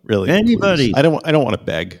 Anybody, really. Anybody. Please. I don't want to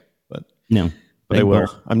beg, but no, but I will.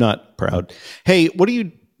 I'm not proud. Hey, what are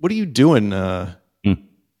you doing?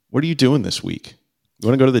 What are you doing this week? You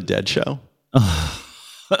want to go to the Dead show?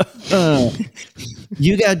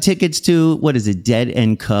 You got tickets to, what is it,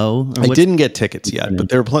 Dead & Co? I didn't get tickets yet, but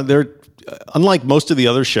they're unlike most of the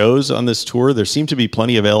other shows on this tour, there seem to be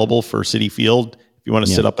plenty available for Citi Field. If you want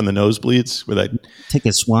to sit up in the nosebleeds, where take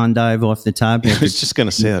a swan dive off the top. I was just going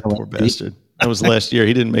to say that poor bastard. That was last year.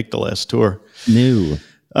 He didn't make the last tour. No.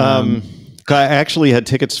 I actually had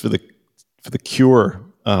tickets for the Cure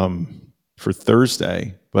for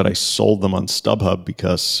Thursday, but I sold them on StubHub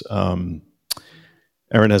because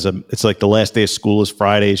Erin it's like the last day of school is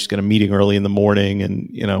Friday. She's got a meeting early in the morning,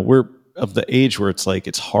 and we're of the age where it's like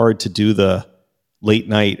it's hard to do the late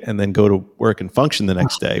night and then go to work and function the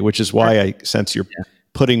next day, which is why I sense you're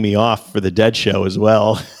putting me off for the Dead show as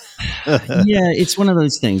well. Yeah, it's one of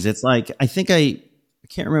those things. It's like, I think I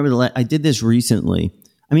can't remember I did this recently.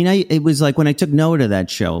 I mean, it was like when I took note of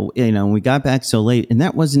that show, we got back so late, and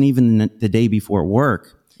that wasn't even the day before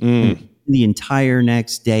work. The entire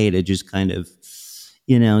next day to just kind of,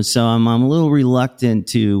 so I'm a little reluctant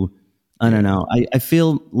to, I don't know. I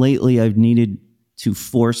feel lately I've needed to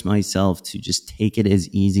force myself to just take it as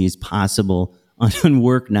easy as possible on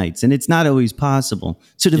work nights. And it's not always possible.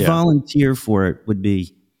 So to volunteer for it would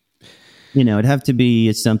be, It'd have to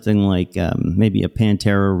be something like maybe a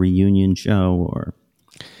Pantera reunion show or.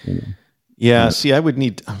 Yeah. See, I would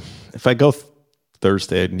need, if I go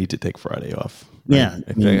Thursday, I'd need to take Friday off. Right? Yeah.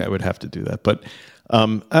 I think I would have to do that. But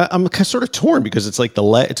I'm sort of torn because it's like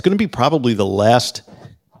it's going to be probably the last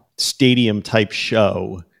stadium type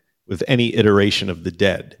show with any iteration of the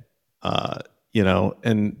Dead,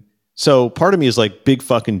 and so part of me is like, big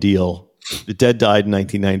fucking deal. The Dead died in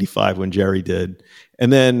 1995 when Jerry did.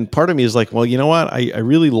 And then part of me is like, well, you know what? I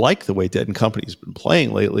really like the way Dead and Company's been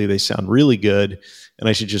playing lately. They sound really good. And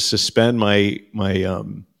I should just suspend my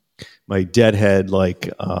deadhead,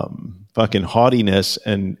 fucking haughtiness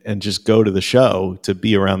and just go to the show to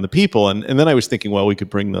be around the people. And then I was thinking, well, we could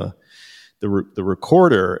bring the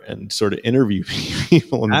recorder and sort of interview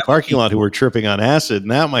people in the parking lot who were tripping on acid, and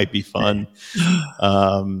that might be fun.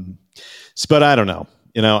 But I don't know.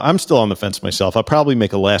 I'm still on the fence myself. I'll probably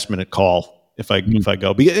make a last minute call if I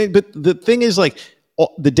go. But the thing is, like,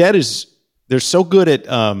 the Dead they're so good at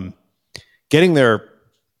getting their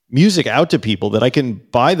music out to people that I can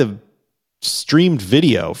buy the streamed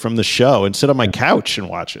video from the show and sit on my couch and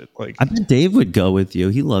watch it. Like, I bet Dave would go with you.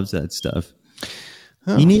 He loves that stuff.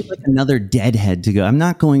 You need like another deadhead to go. I'm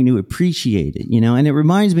not going to appreciate it, and it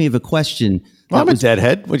reminds me of a question. Well, I'm a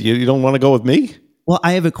deadhead. What, you don't want to go with me? Well,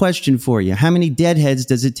 I have a question for you. How many deadheads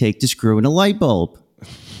does it take to screw in a light bulb?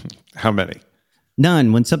 How many?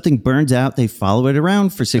 None. When something burns out, they follow it around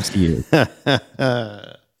for 60 years.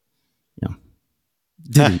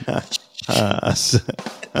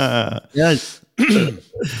 Yes.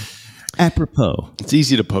 Apropos. It's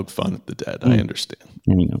easy to poke fun at the Dead. I understand.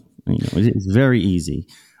 I know. It's very easy.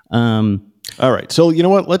 All right. So you know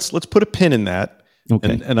what? Let's put a pin in that.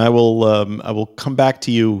 Okay. And I will come back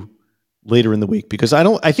to you later in the week because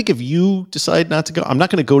I think if you decide not to go, I'm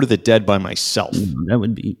not going to go to the Dead by myself. That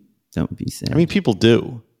would be sad. I mean, people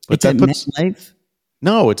do. But it's at MetLife?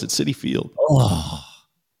 No, it's at City Field. Oh,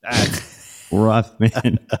 that's rough,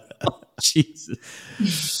 man. Oh,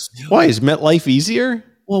 Jesus. Why is MetLife easier?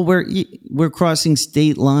 Well, we're crossing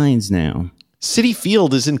state lines now. City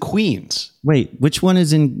Field is in Queens. Wait, which one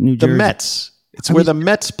is in New Jersey? The Mets. It's where the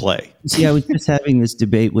Mets play. See, I was just having this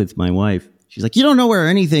debate with my wife. She's like, "You don't know where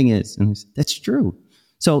anything is," and I said, "That's true."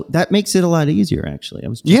 So that makes it a lot easier, actually.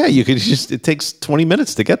 You could it takes 20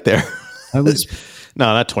 minutes to get there. No,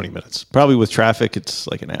 not 20 minutes. Probably with traffic, it's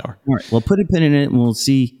like an hour. All right, well, put a pin in it, and we'll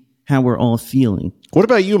see how we're all feeling. What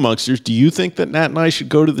about you, Monsters? Do you think that Nat and I should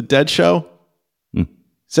go to the Dead show?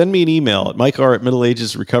 Send me an email at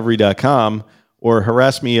mikeR@middleagesrecovery.com or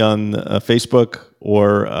harass me on Facebook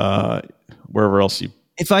or wherever else you.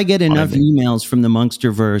 If I get enough emails from the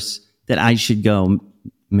Monksterverse that I should go,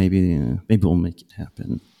 maybe we'll make it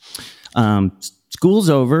happen. School's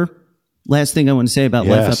over. Last thing I want to say about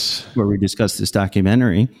Life Up, where we discussed this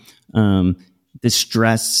documentary. The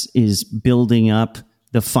stress is building up.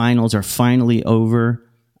 The finals are finally over.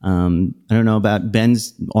 I don't know about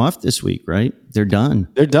Ben's off this week, right? They're done.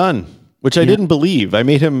 Which I didn't believe. I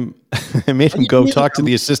made him go talk to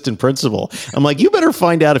the assistant principal. I'm like, you better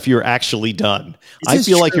find out if you're actually done. I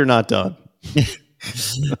feel like you're not done.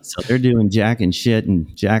 So they're doing Jack and shit, and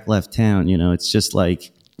Jack left town. It's just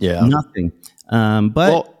like nothing.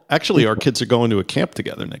 But actually, our kids are going to a camp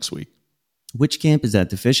together next week. Which camp is that?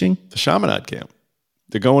 The fishing? The Chaminade camp.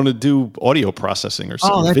 They're going to do audio processing or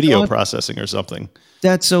something, video processing or something.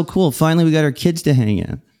 That's so cool. Finally, we got our kids to hang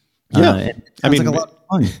out. Yeah. Like a lot of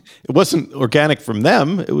fun. It wasn't organic from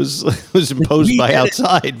them. It was imposed by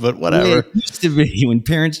outside, but whatever. Yeah, it used to be when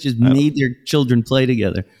parents just made their children play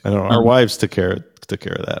together. I don't know. Our wives took care of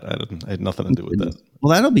that. I had nothing to do with that.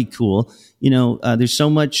 Well, that'll be cool. There's so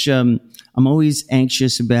much. I'm always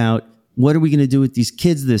anxious about what are we going to do with these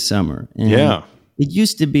kids this summer? And it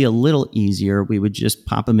used to be a little easier. We would just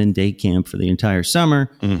pop them in day camp for the entire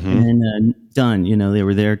summer and done. They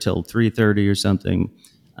were there till 3:30 or something.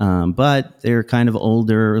 But they're kind of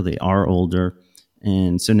older. They are older.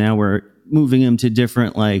 And so now we're moving them to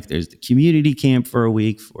different, there's the community camp for a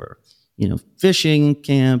week for, fishing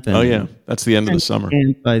camp. And that's the end of the summer.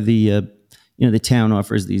 And by the town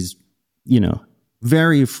offers these,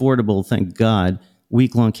 very affordable, thank God,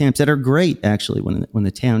 week-long camps that are great, actually, when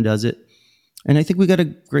the town does it. And I think we got a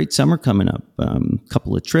great summer coming up. A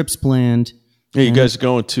couple of trips planned. Yeah, you guys are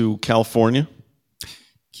going to California?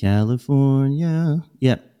 California.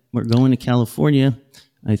 Yeah, we're going to California.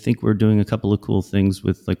 I think we're doing a couple of cool things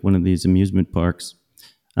with one of these amusement parks.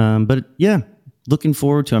 But yeah, looking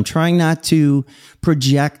forward to it. I'm trying not to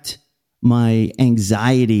project my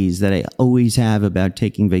anxieties that I always have about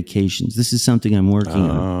taking vacations. This is something I'm working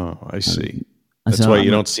on. Oh, I see. That's why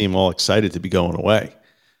you don't seem all excited to be going away.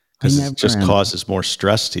 Because it just causes more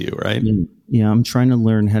stress to you, right? Yeah, I'm trying to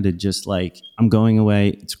learn how to just I'm going away.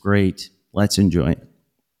 It's great. Let's enjoy it.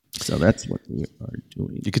 So that's what we are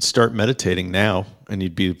doing. You could start meditating now, and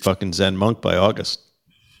you'd be a fucking Zen monk by August.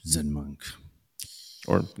 Zen monk.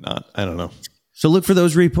 Or not. I don't know. So look for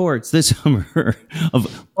those reports this summer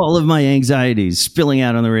of all of my anxieties spilling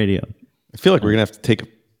out on the radio. I feel like we're going to have to take a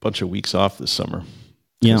bunch of weeks off this summer.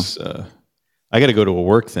 Yeah. I got to go to a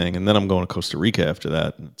work thing, and then I'm going to Costa Rica after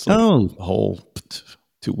that. It's a whole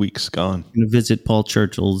 2 weeks gone. I'm going to visit Paul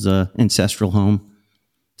Churchill's ancestral home.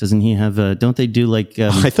 Doesn't he have don't they do I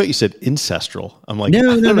thought you said ancestral. I'm like,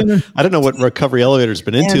 no. I don't know what Recovery Elevator's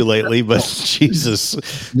been into lately, but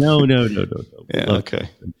Jesus. No. Yeah, okay.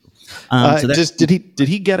 Did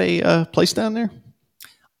he get a place down there?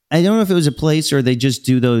 I don't know if it was a place or they just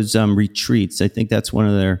do those retreats. I think that's one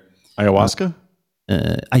of their ayahuasca.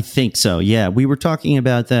 I think so. Yeah, we were talking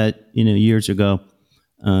about that, years ago.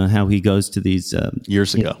 How he goes to these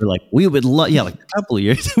years ago. We would love, like a couple of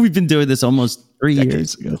years. We've been doing this almost 3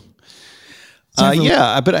 years ago.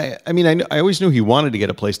 But I always knew he wanted to get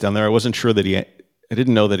a place down there. I wasn't sure that I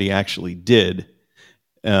didn't know that he actually did.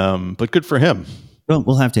 But good for him. Well,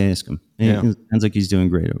 we'll have to ask him. It sounds like he's doing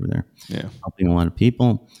great over there. Yeah, helping a lot of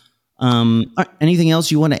people. Anything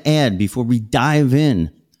else you want to add before we dive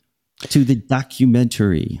in to the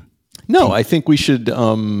documentary? No, I think we should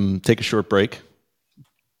take a short break.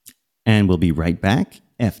 And we'll be right back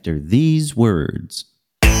after these words.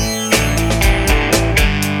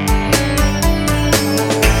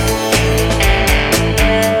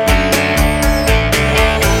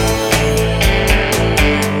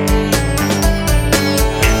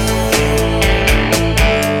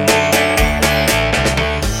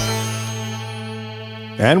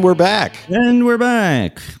 And we're back.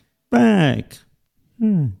 Back.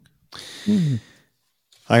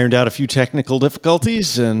 Ironed out a few technical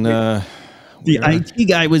difficulties, and the IT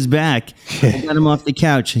guy was back. I got him off the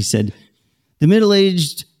couch. He said, "The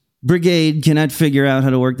middle-aged brigade cannot figure out how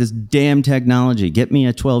to work this damn technology. Get me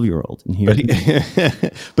a 12-year-old." And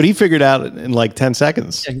but he figured out in like 10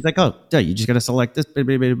 seconds. Yeah, he's like, "Oh, you just got to select this." We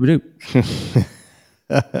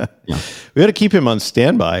got to keep him on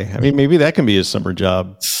standby. I mean, maybe that can be his summer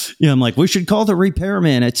job. Yeah, I'm like, we should call the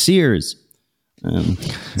repairman at Sears.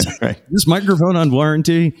 Right. This microphone on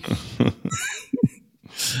warranty.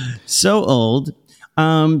 So old.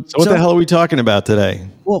 So what the hell are we talking about today?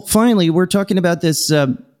 Well, finally, we're talking about this.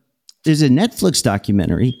 There's a Netflix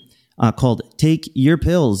documentary called Take Your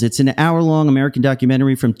Pills. It's an hour-long American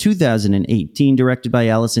documentary from 2018, directed by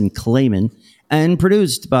Allison Clayman and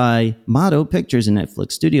produced by Motto Pictures and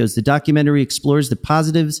Netflix Studios. The documentary explores the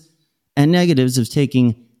positives and negatives of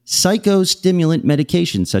taking psychostimulant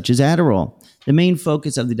medications such as Adderall, the main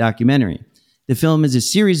focus of the documentary. The film is a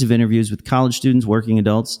series of interviews with college students, working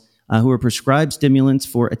adults who are prescribed stimulants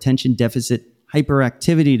for attention deficit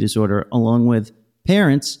hyperactivity disorder, along with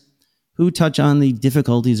parents who touch on the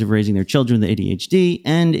difficulties of raising their children with ADHD,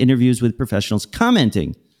 and interviews with professionals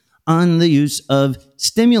commenting on the use of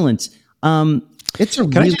stimulants. Can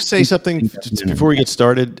I just say something before we get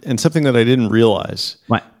started? And something that I didn't realize,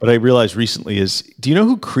 what? But I realized recently is, do you know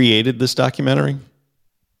who created this documentary?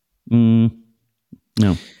 No.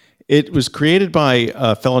 It was created by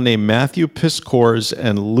a fellow named Matthew Piscors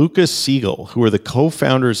and Lucas Siegel, who are the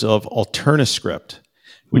co-founders of Alterniscript,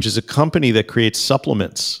 which is a company that creates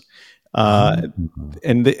supplements. You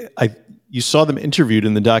saw them interviewed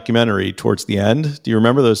in the documentary towards the end. Do you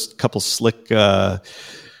remember those couple slick guys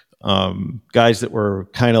that were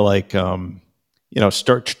kind of like,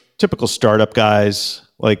 typical startup guys,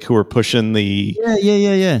 like who were pushing the...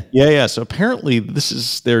 Yeah. So apparently this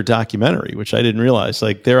is their documentary, which I didn't realize.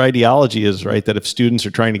 Like, their ideology is, right, that if students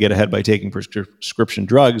are trying to get ahead by taking prescription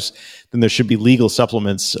drugs, then there should be legal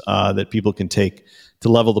supplements that people can take to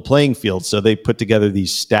level the playing field. So they put together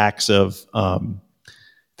these stacks of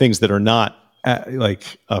things that are not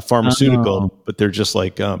pharmaceutical, but they're just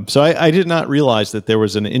like... So I did not realize that there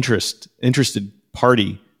was an interested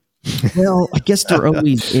party. Well, I guess there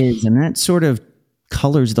always is, and that sort of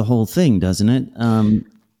colors the whole thing, doesn't it?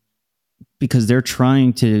 Because they're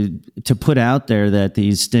trying to put out there that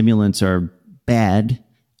these stimulants are bad,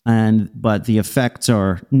 but the effects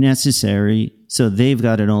are necessary. So they've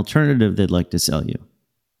got an alternative they'd like to sell you,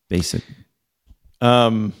 basically.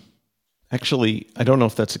 Actually, I don't know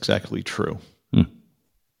if that's exactly true.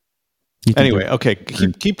 Anyway, okay,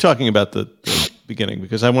 keep talking about the beginning,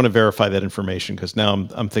 because I want to verify that information, because now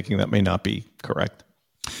I'm thinking that may not be correct.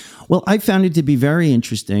 Well, I found it to be very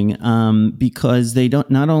interesting because they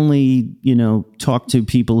don't not only talk to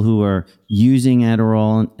people who are using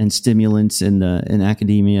Adderall and stimulants in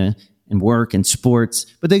academia and work and sports,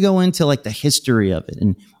 but they go into like the history of it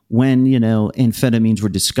and when, amphetamines were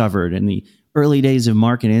discovered and the early days of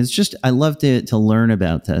marketing. It's just, I love to learn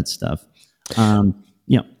about that stuff. I'm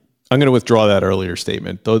going to withdraw that earlier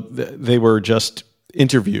statement. Though they were just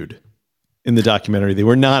interviewed in the documentary. They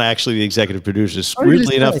were not actually the executive producers.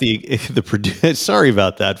 Weirdly enough, sorry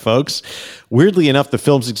about that, folks. Weirdly enough, the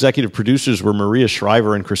film's executive producers were Maria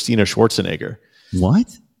Shriver and Christina Schwarzenegger.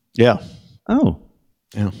 What? Yeah. Oh.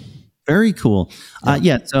 Yeah. Very cool.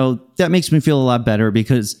 So that makes me feel a lot better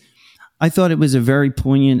because I thought it was a very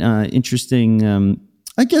poignant, interesting,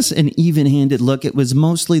 I guess an even-handed look. It was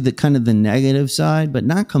mostly the kind of the negative side, but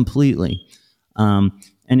not completely.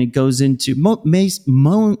 And it goes into mostly,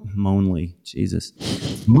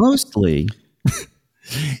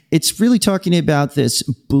 it's really talking about this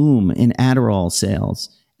boom in Adderall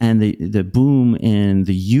sales and the boom in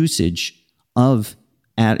the usage of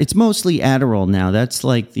it's mostly Adderall now. That's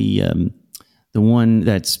like the one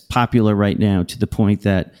that's popular right now to the point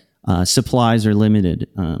that supplies are limited.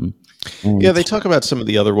 They talk about some of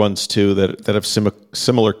the other ones too that have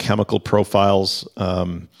similar chemical profiles.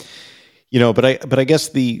 But I guess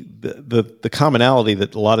the commonality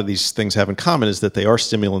that a lot of these things have in common is that they are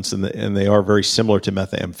stimulants and they are very similar to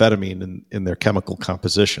methamphetamine in their chemical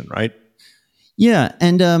composition, right? Yeah,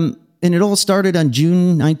 and it all started on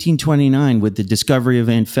June 1929 with the discovery of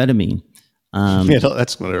amphetamine.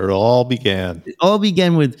 That's when it all began. It all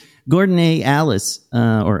began with Gordon A. Ailes,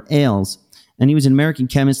 and he was an American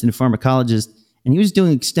chemist and a pharmacologist, and he was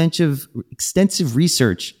doing extensive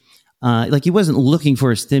research. He wasn't looking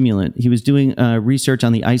for a stimulant. He was doing research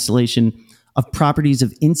on the isolation of properties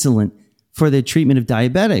of insulin for the treatment of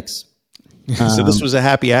diabetics. So this was a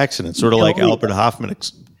happy accident, sort of like Albert Hoffman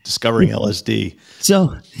discovering LSD.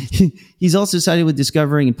 So he's also cited with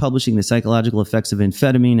discovering and publishing the psychological effects of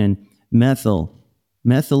amphetamine and methylene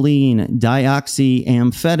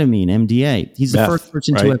dioxyamphetamine, MDA. He's the first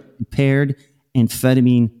person to have prepared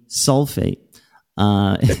amphetamine sulfate.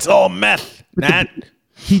 It's all meth, Nat.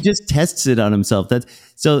 He just tests it on himself.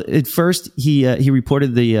 So at first he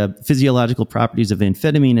reported the physiological properties of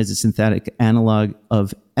amphetamine as a synthetic analog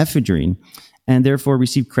of ephedrine, and therefore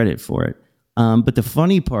received credit for it. But the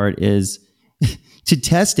funny part is, to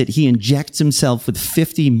test it, he injects himself with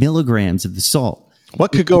 50 milligrams of the salt.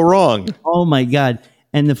 What could go wrong? Oh my God!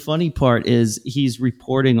 And the funny part is, he's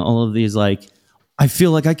reporting all of these like, I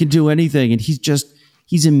feel like I can do anything, and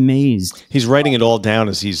he's amazed. He's writing it all down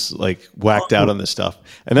as he's like whacked out on this stuff.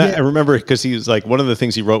 And I remember because he was like, one of the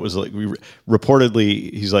things he wrote was like,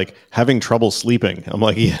 reportedly, he's like having trouble sleeping. I'm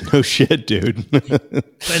like, yeah, no shit, dude. But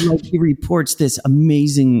like, he reports this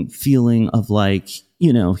amazing feeling of like,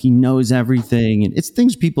 he knows everything. And it's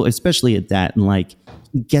things people, especially at that, and like,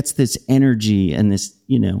 he gets this energy and this,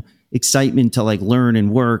 excitement to like learn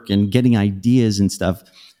and work and getting ideas and stuff.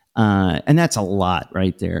 And that's a lot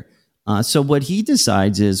right there. So what he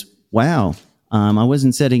decides is, wow, I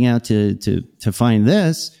wasn't setting out to find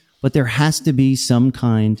this, but there has to be some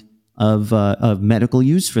kind of medical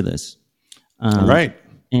use for this. Right.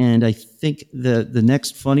 And I think the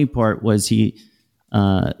next funny part was the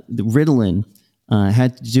Ritalin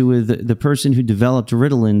had to do with the person who developed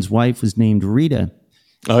Ritalin's wife was named Rita.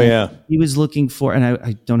 Oh, yeah. He was looking for, and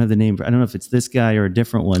I don't have the name. I don't know if it's this guy or a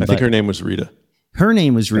different one. I think her name was Rita. Her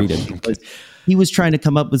name was Rita. Okay. He was trying to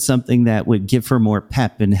come up with something that would give her more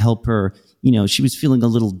pep and help her. She was feeling a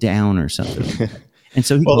little down or something. And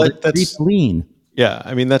so he called it Ritalin. Yeah.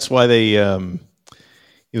 I mean, that's why they,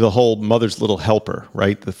 the whole Mother's Little Helper,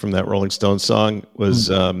 right? From that Rolling Stones song was,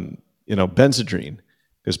 Benzedrine,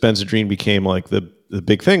 because Benzedrine became like the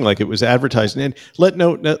big thing. Like it was advertised, and let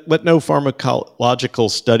no pharmacological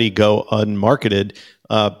study go unmarketed.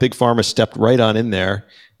 Big Pharma stepped right on in there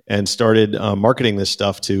and started marketing this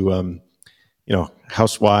stuff to,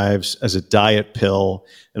 housewives as a diet pill.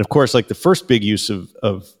 And of course, like the first big use of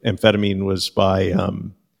amphetamine was by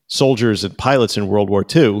soldiers and pilots in World War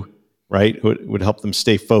II, right? It would help them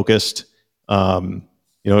stay focused. It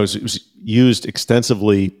was used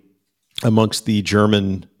extensively amongst the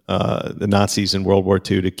German, the Nazis in World War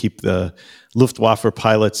II to keep the Luftwaffe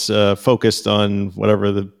pilots focused on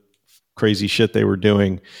whatever the crazy shit they were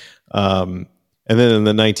doing. And then in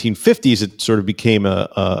the 1950s, it sort of became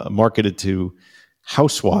marketed to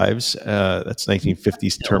housewives. That's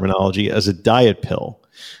 1950s terminology, as a diet pill.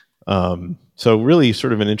 So really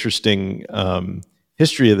sort of an interesting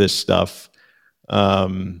history of this stuff.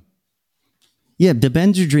 The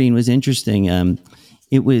Benzedrine was interesting. And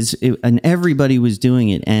everybody was doing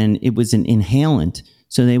it, and it was an inhalant.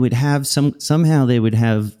 So they would have somehow they would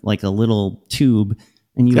have like a little tube,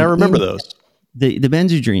 and I remember those. The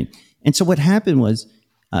Benzedrine. And so what happened was,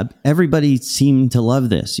 everybody seemed to love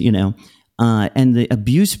this, and the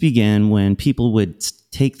abuse began when people would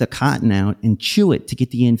take the cotton out and chew it to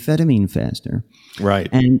get the amphetamine faster. Right.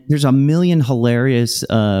 And there's a million hilarious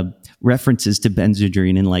references to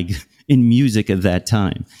Benzedrine in music of that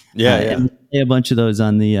time. Yeah, And a bunch of those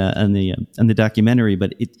on the documentary.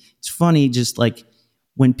 But it's funny, just like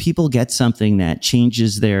when people get something that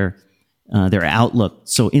changes their outlook.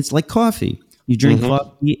 So it's like coffee. You drink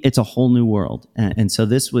coffee, it's a whole new world. And so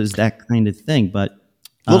this was that kind of thing. But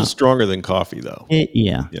a little stronger than coffee, though. It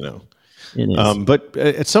is. But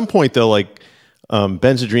at some point, though,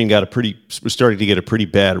 Benzedrine was starting to get a pretty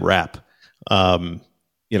bad rap.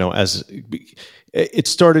 As it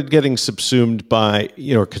started getting subsumed by,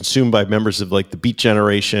 consumed by members of like the Beat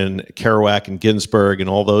Generation, Kerouac and Ginsberg and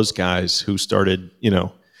all those guys who started,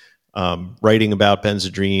 writing about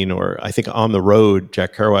Benzedrine. Or I think On the Road,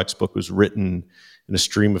 Jack Kerouac's book, was written in a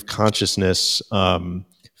stream of consciousness,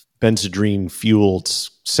 Benzedrine fueled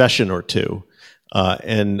session or two.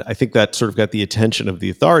 And I think that sort of got the attention of the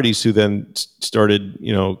authorities, who then started,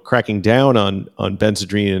 cracking down on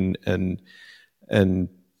Benzedrine and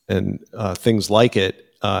things like it,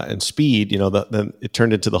 and speed. Then it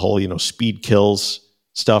turned into the whole, speed kills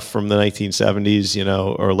stuff from the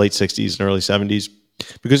 1970s, or late 60s and early 70s,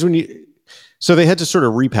 because so they had to sort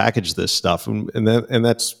of repackage this stuff, and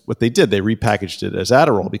that's what they did. They repackaged it as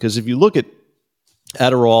Adderall, because if you look at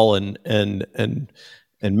Adderall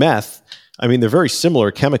and meth, I mean, they're very similar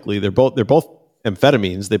chemically. They're both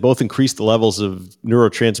amphetamines. They both increase the levels of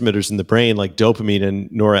neurotransmitters in the brain, like dopamine and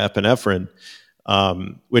norepinephrine,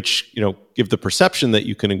 which give the perception that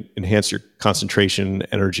you can enhance your concentration,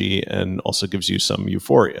 energy, and also gives you some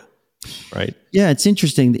euphoria. Right. Yeah, it's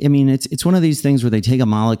interesting. I mean, it's one of these things where they take a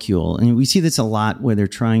molecule, and we see this a lot where they're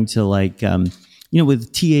trying to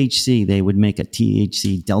with THC, they would make a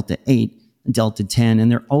THC Delta 8. Delta 10,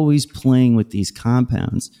 and they're always playing with these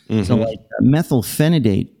compounds. So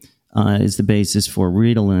methylphenidate is the basis for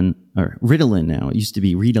Ritalin now. It used to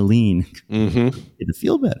be Ritalin. It'll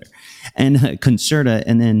feel better. And Concerta,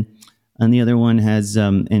 and then the other one has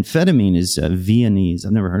amphetamine is Viennese.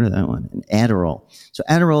 I've never heard of that one. And Adderall. So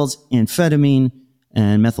Adderall's amphetamine,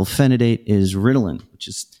 and methylphenidate is Ritalin, which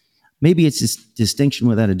is, maybe it's this distinction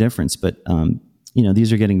without a difference, but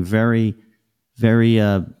these are getting very, very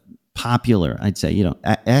popular, I'd say,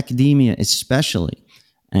 academia especially.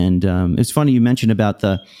 And it's funny you mentioned about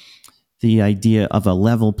the idea of a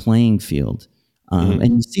level playing field.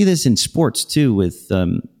 And you see this in sports too with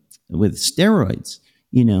steroids.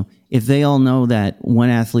 If they all know that one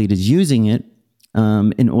athlete is using it,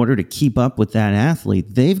 in order to keep up with that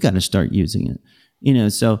athlete, they've got to start using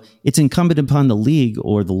it. So it's incumbent upon the league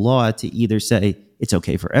or the law to either say it's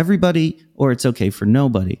okay for everybody or it's okay for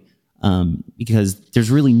nobody. Because there's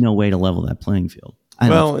really no way to level that playing field.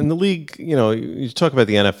 Well, in the league, you talk about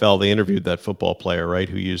the NFL. They interviewed that football player, right,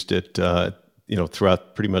 who used it,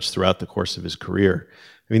 pretty much throughout the course of his career.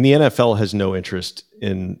 I mean, the NFL has no interest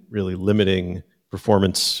in really limiting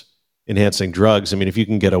performance-enhancing drugs. I mean, if you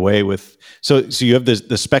can get away with, so you have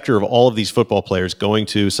the specter of all of these football players going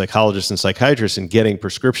to psychologists and psychiatrists and getting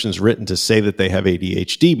prescriptions written to say that they have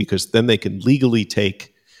ADHD, because then they can legally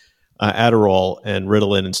take Adderall and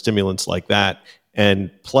Ritalin and stimulants like that and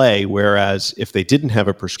play, whereas if they didn't have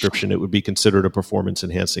a prescription, it would be considered a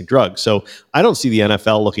performance-enhancing drug. So I don't see the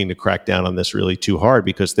NFL looking to crack down on this really too hard,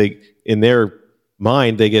 because in their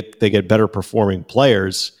mind, they get better performing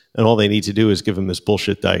players, and all they need to do is give them this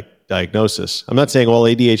bullshit diagnosis. I'm not saying all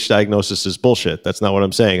ADHD diagnosis is bullshit. That's not what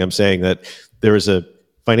I'm saying. I'm saying that there is a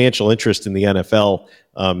financial interest in the NFL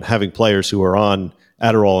having players who are on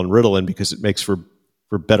Adderall and Ritalin, because it makes for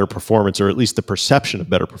better performance, or at least the perception of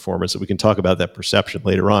better performance. And we can talk about that perception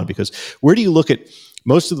later on, because where do you look at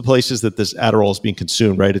most of the places that this Adderall is being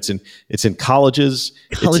consumed, right? It's in colleges,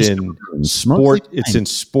 it's in sport, it's in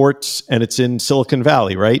sports, and it's in Silicon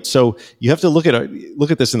Valley, right? So you have to look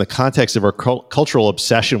at this in the context of our cultural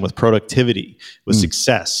obsession with productivity, with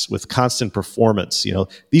success, with constant performance.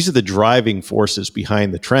 These are the driving forces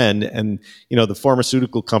behind the trend. And the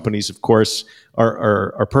pharmaceutical companies, of course,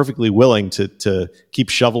 are perfectly willing to keep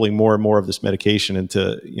shoveling more and more of this medication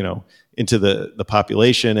into the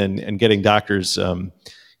population and getting doctors,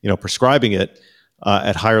 prescribing it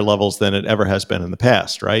at higher levels than it ever has been in the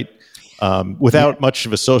past, right? Without much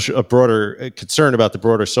of a broader concern about the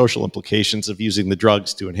broader social implications of using the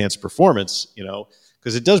drugs to enhance performance,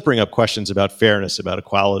 because it does bring up questions about fairness, about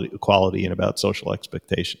equality, and about social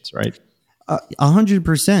expectations, right?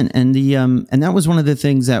 100%. And that was one of the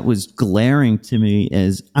things that was glaring to me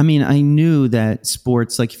I knew that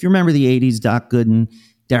sports, like if you remember the 80s, Doc Gooden,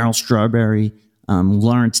 Darryl Strawberry,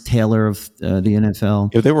 Lawrence Taylor of the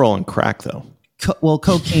NFL. Yeah, they were all on crack, though.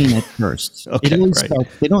 Cocaine at first. Okay, right.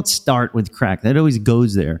 They don't start with crack. That always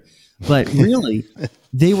goes there. But really,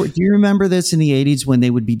 they were. Do you remember this in the 80s when they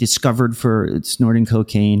would be discovered for snorting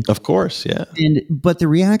cocaine? Of course, yeah. But the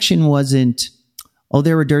reaction wasn't, "Oh,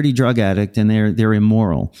 they're a dirty drug addict and they're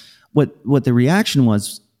immoral." What the reaction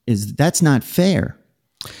is that's not fair.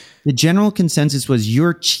 The general consensus was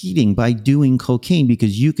you're cheating by doing cocaine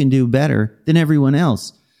because you can do better than everyone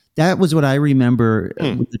else. That was what I remember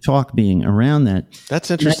with the talk being around that.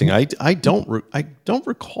 That's interesting. I don't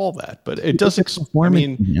recall that, but it does.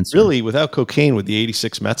 Really, without cocaine, would the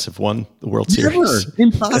 '86 Mets have won the World Series? Never,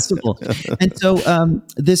 impossible. And so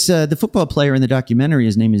the football player in the documentary,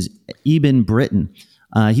 his name is Eben Britton.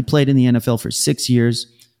 He played in the NFL for 6 years.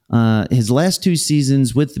 His last 2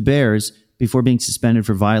 seasons with the Bears, before being suspended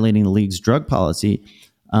for violating the league's drug policy.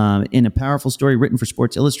 In a powerful story written for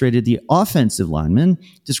Sports Illustrated, the offensive lineman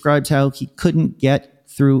describes how he couldn't get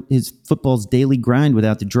through his football's daily grind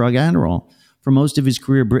without the drug Adderall. For most of his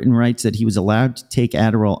career, Britton writes that he was allowed to take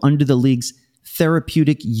Adderall under the league's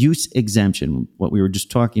therapeutic use exemption, what we were just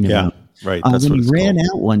talking about. Yeah, right. That's when what he ran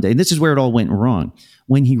out one day, and this is where it all went wrong.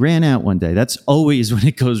 When he ran out one day, that's always when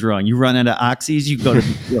it goes wrong. You run out of oxys, you go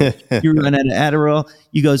to you run out of Adderall,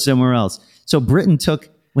 you go somewhere else. So Britton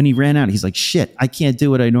when he ran out, he's like, shit, I can't do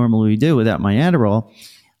what I normally do without my Adderall.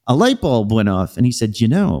 A light bulb went off, and he said,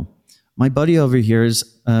 my buddy over here is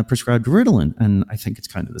prescribed Ritalin, and I think it's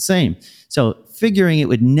kind of the same. So figuring it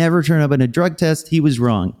would never turn up in a drug test, he was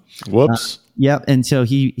wrong. Whoops. Yep. And so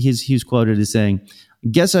he was quoted as saying,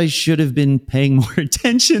 guess I should have been paying more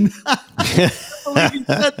attention. I said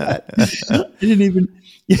that. I didn't even...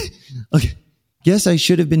 Okay. Guess I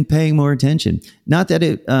should have been paying more attention. Not that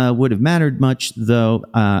it would have mattered much, though.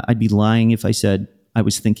 I'd be lying if I said I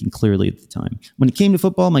was thinking clearly at the time. When it came to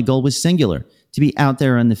football, my goal was singular: to be out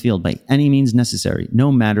there on the field by any means necessary,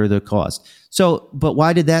 no matter the cost. So, but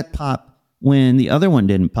why did that pop when the other one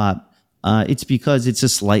didn't pop? It's because it's a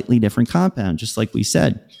slightly different compound, just like we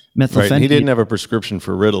said. Methylphenidate. Right. He didn't have a prescription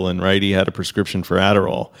for Ritalin, right? He had a prescription for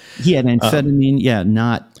Adderall. He had amphetamine,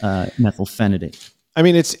 not methylphenidate. I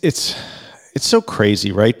mean, it's so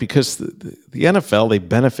crazy, right? Because the NFL, they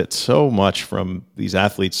benefit so much from these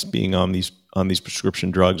athletes being on these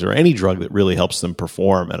prescription drugs or any drug that really helps them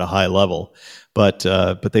perform at a high level. But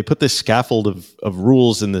they put this scaffold of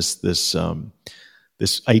rules and this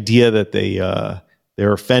idea that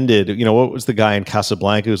they're offended. You know, what was the guy in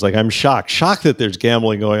Casablanca who's like, I'm shocked that there's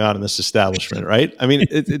gambling going on in this establishment, right? I mean,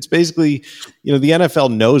 it's basically, the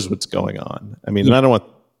NFL knows what's going on. I mean, and I don't want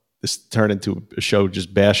this turn into a show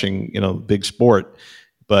just bashing, big sport,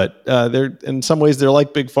 but they're in some ways they're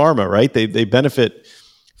like big pharma, right? They benefit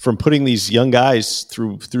from putting these young guys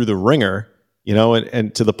through the ringer,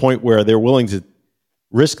 and to the point where they're willing to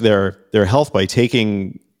risk their health by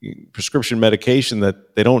taking prescription medication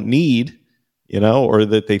that they don't need, or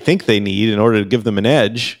that they think they need in order to give them an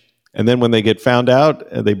edge. And then when they get found out,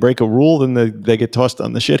 they break a rule, then they get tossed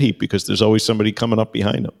on the shit heap because there's always somebody coming up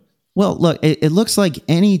behind them. Well, look, it looks like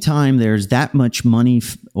any time there's that much money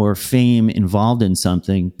or fame involved in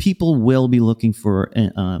something, people will be looking for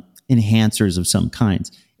enhancers of some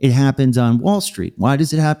kinds. It happens on Wall Street. Why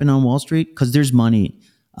does it happen on Wall Street? Because there's money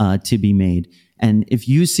to be made. And if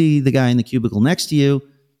you see the guy in the cubicle next to you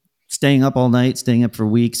staying up all night, staying up for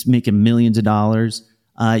weeks, making millions of dollars,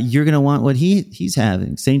 you're going to want what he's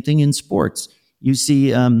having. Same thing in sports. You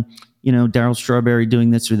see Darryl Strawberry doing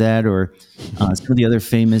this or that, or some of the other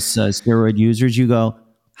famous steroid users, you go,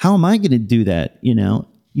 how am I going to do that?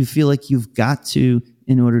 You feel like you've got to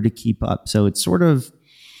in order to keep up. So it's sort of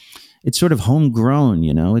homegrown,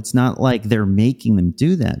 it's not like they're making them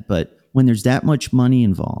do that. But when there's that much money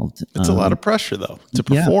involved, it's a lot of pressure though to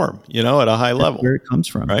perform, at a high level. Where it comes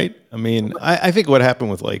from. Right. I mean, I think what happened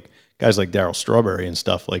with like guys like Darryl Strawberry and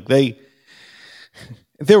stuff, like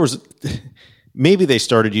maybe they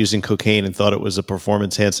started using cocaine and thought it was a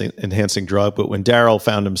performance enhancing drug. But when Darryl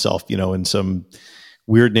found himself, in some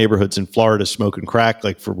weird neighborhoods in Florida smoking crack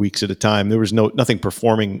like for weeks at a time, there was nothing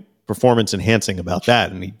performance enhancing about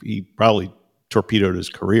that. And he probably torpedoed his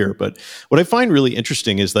career. But what I find really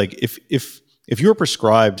interesting is like if you're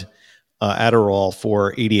prescribed Adderall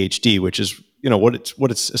for ADHD, which is what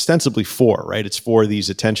it's ostensibly for, right? It's for these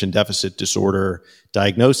attention deficit disorder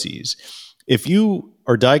diagnoses. If you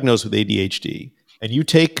are diagnosed with ADHD and you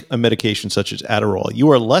take a medication such as Adderall, you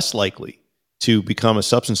are less likely to become a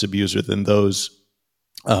substance abuser than those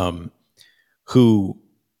who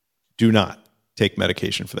do not take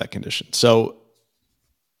medication for that condition. So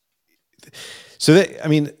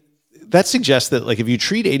that suggests that like if you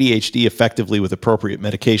treat ADHD effectively with appropriate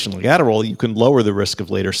medication like Adderall, you can lower the risk of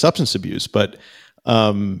later substance abuse. But,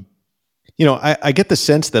 I get the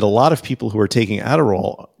sense that a lot of people who are taking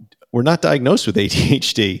Adderall were not diagnosed with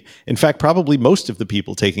ADHD. In fact, probably most of the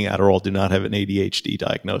people taking Adderall do not have an ADHD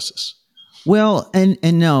diagnosis. Well, and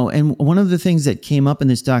no. And one of the things that came up in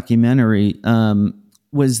this documentary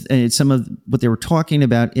was some of what they were talking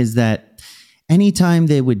about is that anytime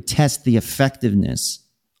they would test the effectiveness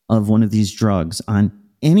of one of these drugs on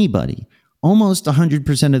anybody, almost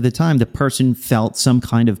 100% of the time, the person felt some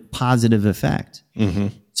kind of positive effect. Mm-hmm.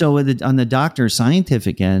 So on the doctor's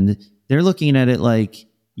scientific end, they're looking at it like,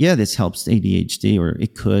 yeah, this helps ADHD, or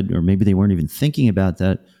it could, or maybe they weren't even thinking about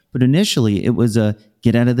that. But initially, it was a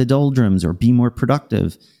get out of the doldrums or be more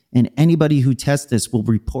productive. And anybody who tests this will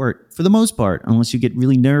report, for the most part, unless you get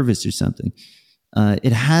really nervous or something,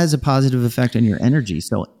 it has a positive effect on your energy.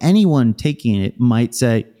 So anyone taking it might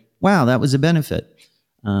say, wow, that was a benefit.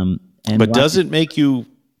 But does it make you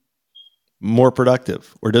more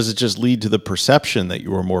productive, or does it just lead to the perception that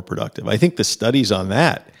you are more productive? I think the studies on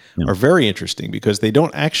that are very interesting because they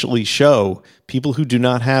don't actually show people who do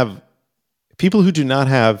not have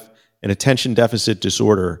an attention deficit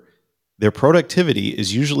disorder, their productivity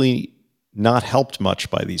is usually not helped much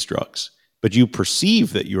by these drugs, but you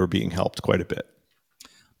perceive that you are being helped quite a bit.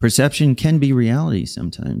 Perception can be reality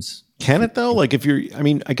sometimes. Can it though? Like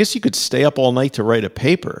I guess you could stay up all night to write a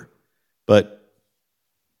paper, but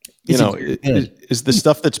is the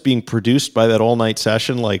stuff that's being produced by that all-night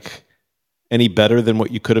session like any better than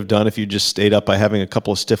what you could have done if you just stayed up by having a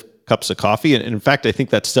couple of stiff cups of coffee? And in fact, I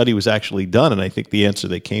think that study was actually done, and I think the answer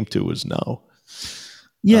they came to was no.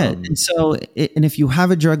 Yeah, and so, and if you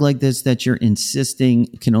have a drug like this that you're insisting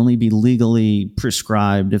can only be legally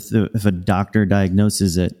prescribed if a doctor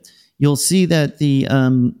diagnoses it, you'll see that the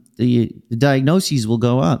diagnoses will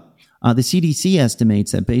go up. The CDC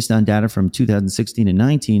estimates that based on data from 2016 and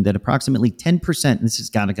 19, that approximately 10%, and this has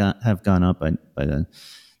got to have gone up by then,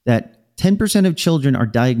 that 10% of children are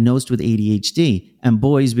diagnosed with ADHD, and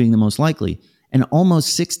boys being the most likely. And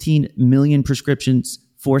almost 16 million prescriptions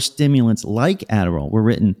for stimulants like Adderall were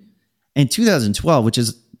written in 2012, which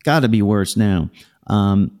has got to be worse now.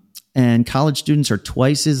 And college students are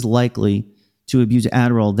twice as likely to abuse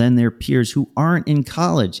Adderall than their peers who aren't in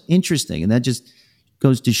college. Interesting. And that just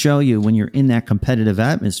goes to show you when you're in that competitive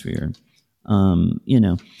atmosphere,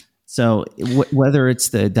 so whether it's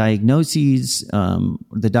the diagnoses,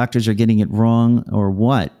 the doctors are getting it wrong or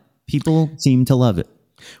what, people seem to love it.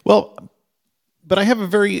 Well, but I have a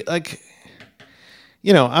very, I'm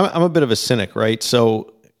a bit of a cynic, right?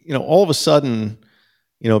 So, all of a sudden,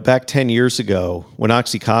 back 10 years ago when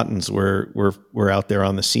Oxycontins were out there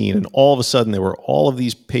on the scene, and all of a sudden there were all of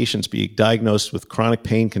these patients being diagnosed with chronic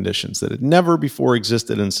pain conditions that had never before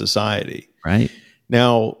existed in society. Right.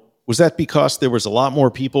 Now, was that because there was a lot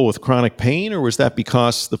more people with chronic pain, or was that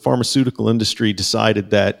because the pharmaceutical industry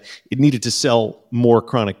decided that it needed to sell more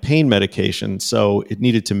chronic pain medication, so it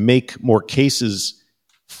needed to make more cases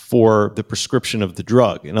for the prescription of the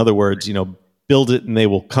drug? In other words, build it and they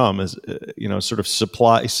will come, as sort of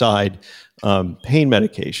supply side pain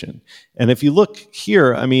medication. And if you look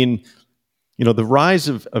here, the rise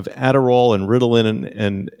of Adderall and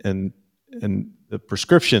Ritalin and the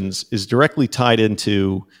prescriptions is directly tied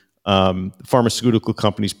into pharmaceutical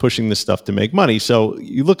companies pushing this stuff to make money. So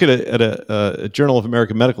you look at a Journal of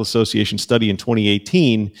American Medical Association study in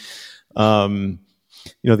 2018.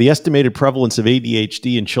 The estimated prevalence of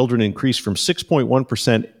ADHD in children increased from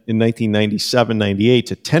 6.1% in 1997-98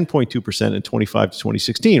 to 10.2% in 25 to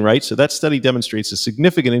 2016, right? So that study demonstrates a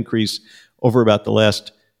significant increase over about the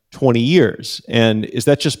last 20 years. And is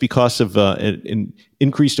that just because of an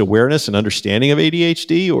increased awareness and understanding of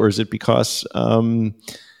ADHD, or is it because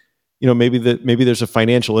maybe there's a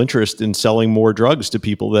financial interest in selling more drugs to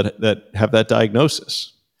people that have that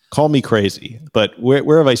diagnosis? Call me crazy, but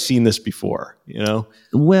where have I seen this before?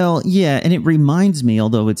 Well, yeah, and it reminds me,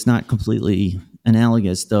 although it's not completely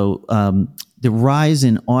analogous, though, the rise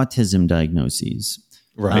in autism diagnoses.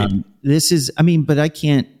 Right. This is, but I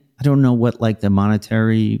don't know what like the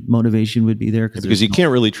monetary motivation would be there because you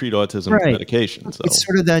can't really treat autism with medication. So it's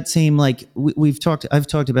sort of that same like I've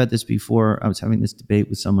talked about this before. I was having this debate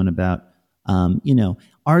with someone about,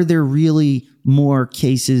 are there really more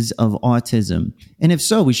cases of autism? And if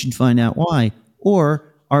so, we should find out why.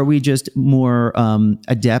 Or are we just more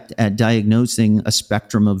adept at diagnosing a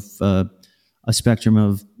spectrum of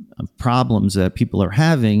problems that people are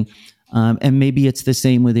having? And maybe it's the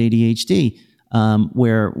same with ADHD,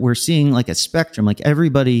 where we're seeing like a spectrum. Like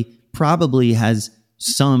everybody probably has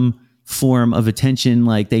some form of attention,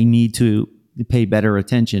 like they need to pay better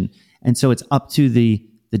attention. And so it's up to the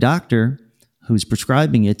doctor who's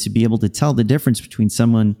prescribing it to be able to tell the difference between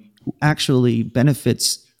someone who actually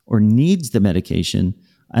benefits or needs the medication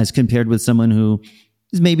as compared with someone who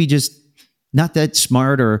is maybe just not that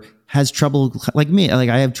smart or has trouble, like me. Like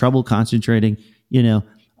I have trouble concentrating,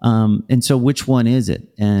 and so which one is it?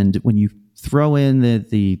 And when you throw in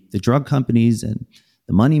the drug companies and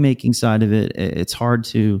the money-making side of it, it's hard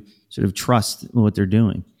to sort of trust what they're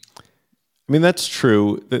doing. I mean, that's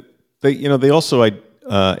true. That they also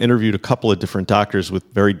interviewed a couple of different doctors with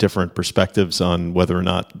very different perspectives on whether or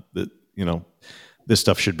not this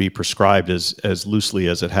stuff should be prescribed as loosely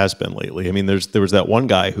as it has been lately. I mean, there was that one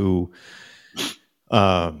guy who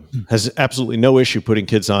has absolutely no issue putting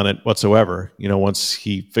kids on it whatsoever. Once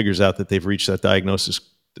he figures out that they've reached that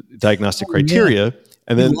diagnostic criteria, yeah.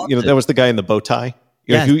 And then that was the guy in the bow tie.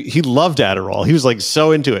 He loved Adderall. He was like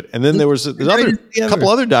so into it. And then there was a couple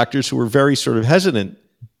other doctors who were very sort of hesitant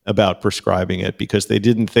about prescribing it because they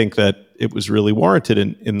didn't think that it was really warranted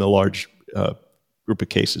in the large group of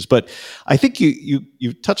cases. But I think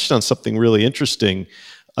you touched on something really interesting.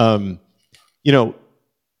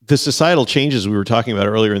 The societal changes we were talking about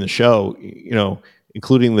earlier in the show,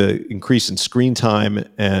 including the increase in screen time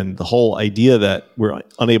and the whole idea that we're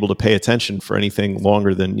unable to pay attention for anything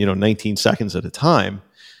longer than 19 seconds at a time.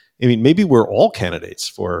 I mean, maybe we're all candidates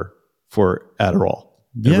for Adderall.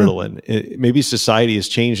 Ritalin. Maybe society has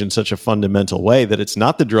changed in such a fundamental way that it's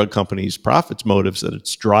not the drug companies' profits motives that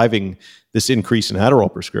it's driving this increase in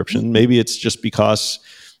Adderall prescription. Maybe it's just because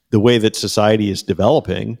the way that society is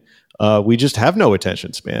developing, we just have no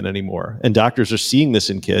attention span anymore. And doctors are seeing this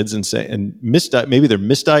in kids and maybe they're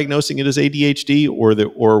misdiagnosing it as ADHD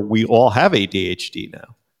or we all have ADHD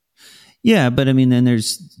now. Yeah, but I mean, then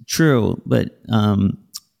there's true, but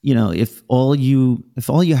if all you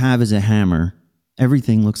have is a hammer,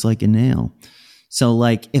 everything looks like a nail. So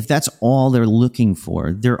like if that's all they're looking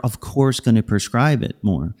for, they're of course going to prescribe it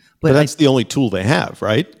more. But that's the only tool they have,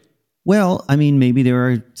 right? Well, I mean, maybe there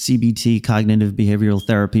are CBT, cognitive behavioral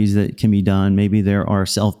therapies that can be done. Maybe there are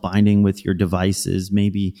self-binding with your devices.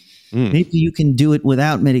 Maybe you can do it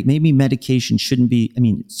without maybe medication shouldn't be, I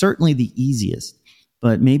mean, certainly the easiest,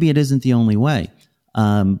 but maybe it isn't the only way.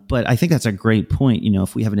 But I think that's a great point.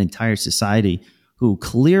 If we have an entire society who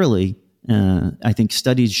clearly, I think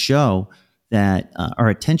studies show that our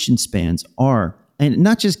attention spans are, and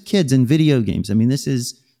not just kids and video games. I mean, this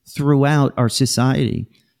is throughout our society.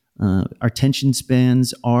 Our attention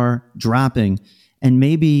spans are dropping, and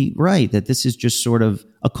maybe right that this is just sort of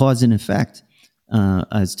a cause and effect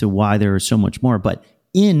as to why there is so much more. But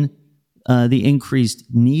in the increased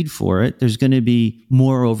need for it, there's going to be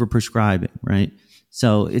more overprescribing, right?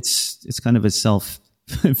 So it's kind of a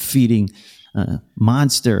self-feeding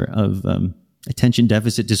monster of attention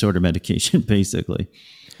deficit disorder medication, basically.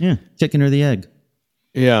 Yeah, chicken or the egg.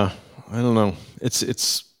 Yeah, I don't know.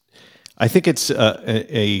 I think it's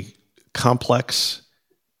a complex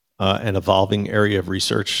and evolving area of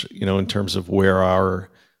research, in terms of where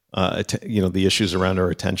our, the issues around our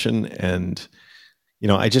attention. And,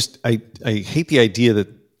 I hate the idea that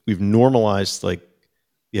we've normalized like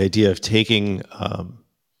the idea of taking a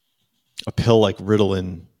pill like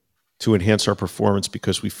Ritalin to enhance our performance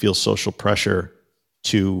because we feel social pressure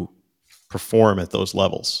to perform at those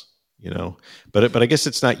levels, But I guess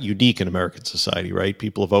it's not unique in American society, right?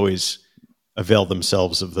 People have always availed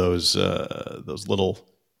themselves of those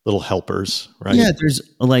little helpers, right? Yeah, there's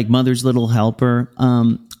like Mother's Little Helper.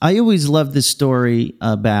 I always loved the story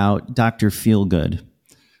about Dr. Feelgood.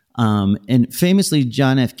 And famously,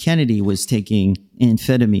 John F. Kennedy was taking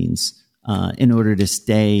amphetamines in order to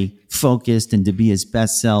stay focused and to be his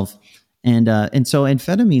best self. And so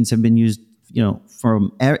amphetamines have been used,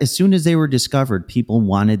 from as soon as they were discovered, people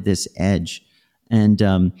wanted this edge.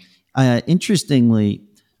 And interestingly,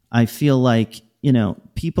 I feel like,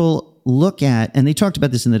 people look at, and they talked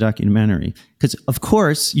about this in the documentary, because of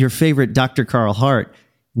course your favorite Dr. Carl Hart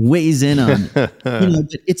weighs in on it. But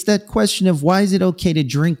it's that question of why is it okay to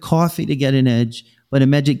drink coffee to get an edge, but a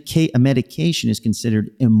medication is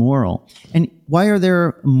considered immoral? And why are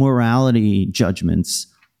there morality judgments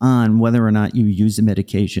on whether or not you use a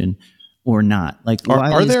medication or not? Like,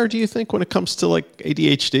 are there, do you think, when it comes to like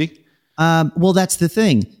ADHD? Well, that's the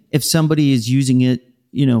thing. If somebody is using it,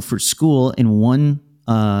 for school in one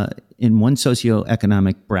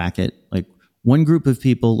socioeconomic bracket, like one group of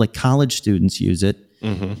people, like college students use it,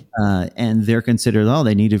 and they're considered,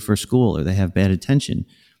 they need it for school or they have bad attention.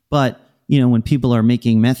 But, when people are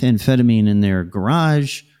making methamphetamine in their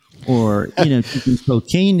garage or, taking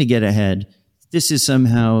cocaine to get ahead, this is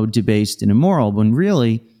somehow debased and immoral, when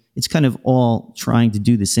really it's kind of all trying to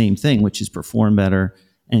do the same thing, which is perform better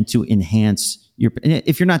and to enhance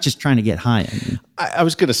if you're not just trying to get high. I mean. I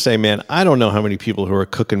was going to say, man, I don't know how many people who are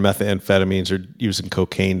cooking methamphetamines are using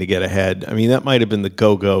cocaine to get ahead. I mean, that might have been the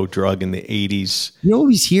go-go drug in the 80s. You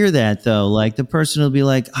always hear that, though. Like the person will be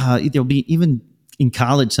like, there'll be even in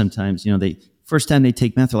college sometimes, first time they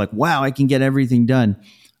take meth, they're like, wow, I can get everything done.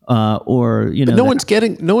 Or no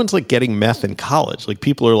one's like getting meth in college. Like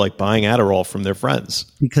people are like buying Adderall from their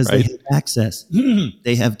friends because right? They have access.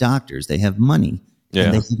 They have doctors. They have money. Yeah.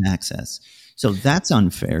 And they have access. So that's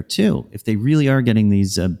unfair too. If they really are getting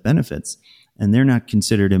these benefits, and they're not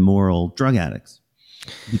considered immoral drug addicts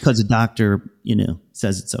because a doctor,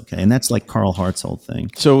 says it's okay, and that's like Carl Hart's whole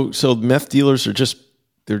thing. So meth dealers are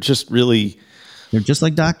they're just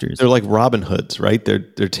like doctors. They're like Robin Hoods, right? They're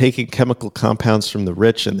taking chemical compounds from the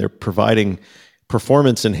rich and they're providing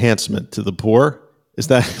performance enhancement to the poor. Is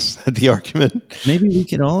that the argument? Maybe we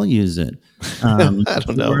could all use it. I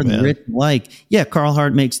don't know, man. Carl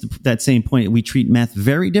Hart makes that same point. We treat meth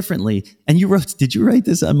very differently. And did you write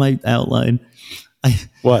this on my outline?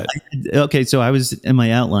 So I was in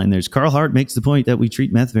my outline. There's Carl Hart makes the point that we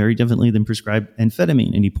treat meth very differently than prescribed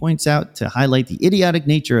amphetamine. And he points out to highlight the idiotic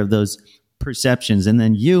nature of those perceptions. And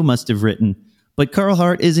then you must have written, but Carl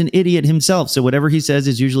Hart is an idiot himself. So whatever he says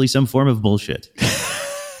is usually some form of bullshit.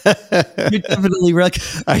 You're definitely right.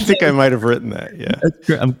 I think I might have written that. Yeah,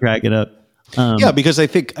 I'm cracking up. Because I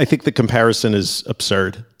think the comparison is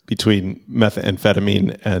absurd between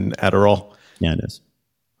methamphetamine and Adderall. Yeah, it is.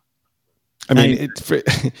 I mean,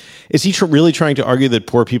 is he really trying to argue that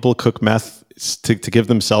poor people cook meth to give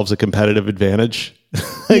themselves a competitive advantage?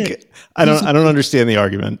 I don't understand the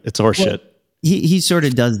argument. It's horseshit. Well, he sort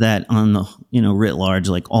of does that on the writ large,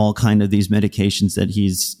 like all kind of these medications that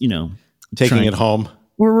he's taking it home.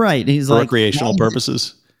 We're right. He's for like recreational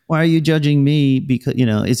purposes. Why are you judging me? Because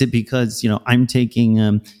is it because I'm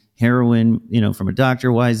taking heroin from a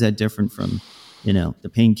doctor? Why is that different from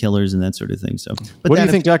the painkillers and that sort of thing? So, what do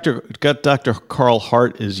you think Dr. Carl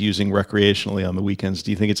Hart is using recreationally on the weekends?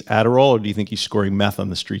 Do you think it's Adderall, or do you think he's scoring meth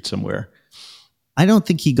on the street somewhere? I don't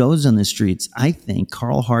think he goes on the streets. I think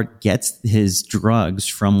Carl Hart gets his drugs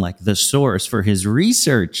from like the source for his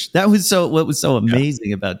research. That was what was so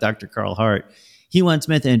amazing about Dr. Carl Hart. He wants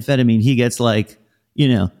methamphetamine. He gets the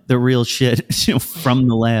real shit from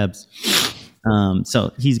the labs.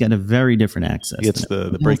 So he's got a very different access. He gets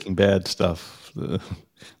the Breaking Bad stuff,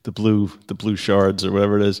 the blue shards or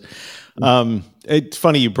whatever it is. It's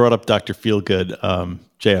funny you brought up Dr. Feelgood,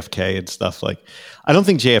 JFK and stuff. Like, I don't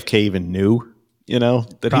think JFK even knew,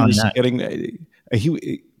 that Probably he was not. Getting.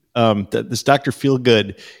 This Dr.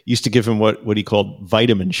 Feelgood used to give him what he called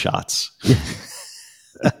vitamin shots.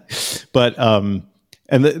 But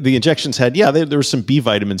and the injections had there were some B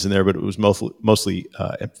vitamins in there, but it was mostly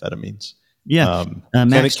amphetamines. Yeah,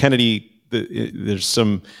 Kennedy. There's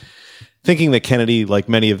some thinking that Kennedy, like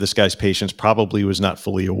many of this guy's patients, probably was not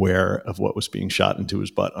fully aware of what was being shot into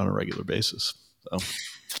his butt on a regular basis. So.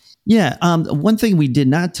 Yeah, one thing we did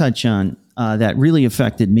not touch on that really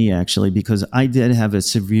affected me actually, because I did have a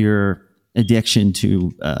severe addiction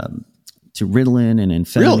to Ritalin and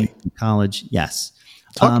amphetamine in college. Yes.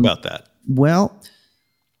 Talk about that. Well,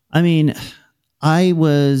 I mean, I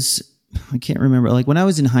can't remember. Like when I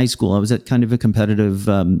was in high school, I was at kind of a competitive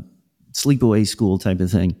sleepaway school type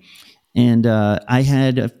of thing. And I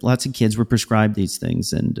had lots of kids were prescribed these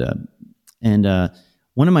things. And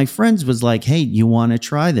one of my friends was like, hey, you want to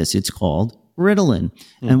try this? It's called Ritalin.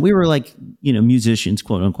 And we were like, musicians,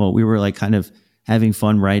 quote unquote. We were like kind of having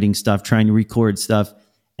fun writing stuff, trying to record stuff.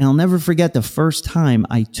 And I'll never forget the first time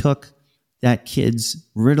I took that kid's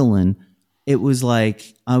Ritalin. It was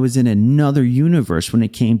like I was in another universe when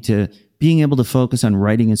it came to being able to focus on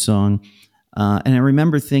writing a song. And I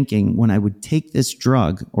remember thinking when I would take this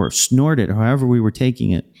drug or snort it, or however we were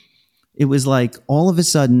taking it, it was like all of a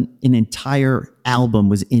sudden an entire album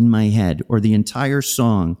was in my head, or the entire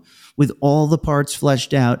song with all the parts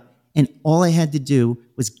fleshed out. And all I had to do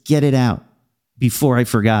was get it out before I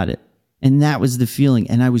forgot it. And that was the feeling.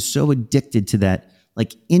 And I was so addicted to that,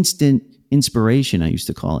 like instant inspiration, I used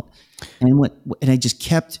to call it. And I just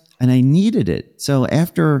kept, and I needed it. So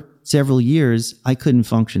after several years, I couldn't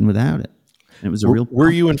function without it. And it was a real problem.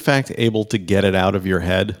 Were you in fact able to get it out of your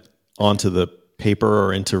head onto the paper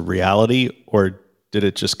or into reality, or did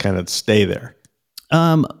it just kind of stay there?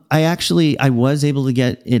 I was able to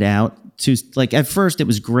get it out to, like, at first it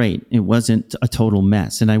was great. It wasn't a total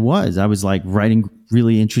mess. And I was like writing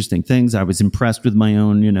really interesting things. I was impressed with my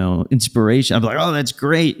own, inspiration. I was like, oh, that's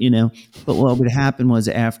great, But what would happen was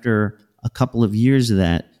after a couple of years of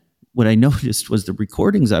that, what I noticed was the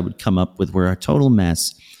recordings I would come up with were a total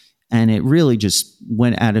mess. And it really just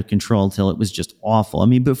went out of control till it was just awful. I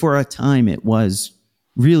mean, before a time it was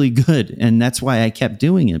really good. And that's why I kept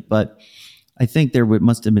doing it. But I think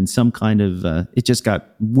must have been some kind of, it just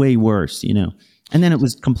got way worse, And then it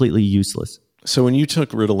was completely useless. So when you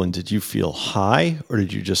took Ritalin, did you feel high or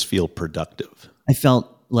did you just feel productive? I felt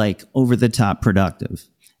like over the top productive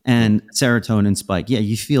and serotonin spike. Yeah,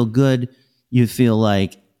 you feel good. You feel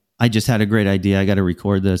like I just had a great idea. I got to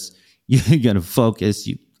record this. You got to focus.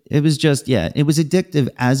 It was just, it was addictive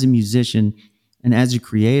as a musician and as a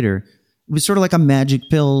creator. It was sort of like a magic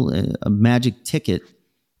pill, a magic ticket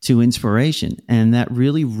to inspiration. And that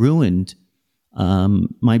really ruined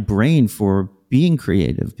my brain for being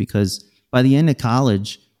creative, because by the end of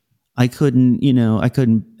college, I couldn't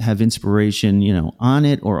have inspiration, on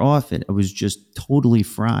it or off it. I was just totally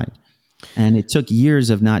fried. And it took years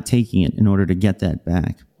of not taking it in order to get that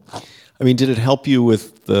back. I mean, did it help you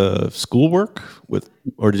with the schoolwork,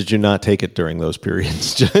 or did you not take it during those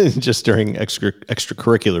periods, just during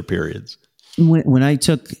extracurricular periods? When I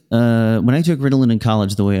took Ritalin in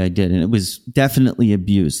college the way I did, and it was definitely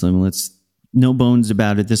abuse. I mean, no bones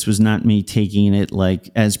about it. This was not me taking it like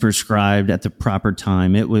as prescribed at the proper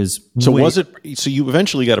time. It was. So you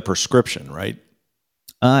eventually got a prescription, right?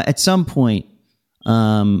 At some point,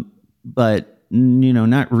 but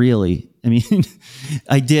not really. I mean,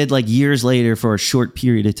 I did like years later for a short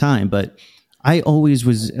period of time, but I always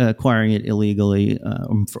was acquiring it illegally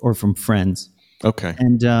or from friends. Okay.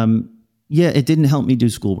 And it didn't help me do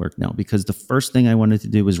schoolwork now, because the first thing I wanted to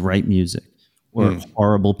do was write music or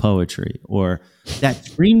horrible poetry or that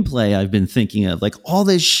screenplay I've been thinking of. Like all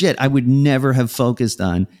this shit I would never have focused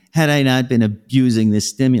on had I not been abusing this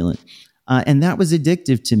stimulant. And that was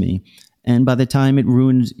addictive to me. And by the time it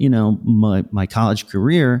ruined, my college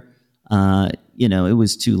career, it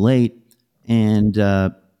was too late. And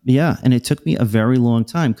and it took me a very long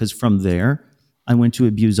time, because from there, I went to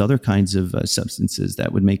abuse other kinds of substances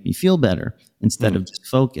that would make me feel better instead of just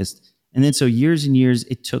focused. And then so years and years,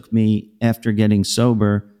 it took me after getting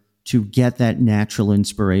sober to get that natural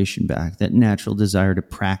inspiration back, that natural desire to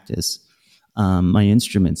practice my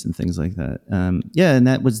instruments and things like that. And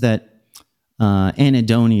that was that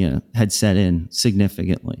anhedonia had set in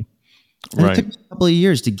significantly. And it took me a couple of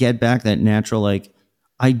years to get back that natural, like,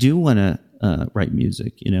 I do want to write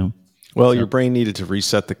music, Well, your brain needed to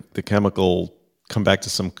reset the chemical, come back to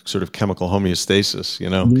some sort of chemical homeostasis,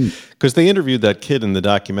 because they interviewed that kid in the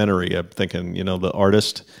documentary. I'm thinking, the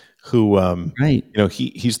artist who,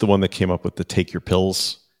 he's the one that came up with the Take Your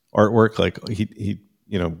Pills artwork. Like he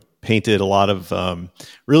painted a lot of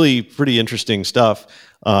really pretty interesting stuff,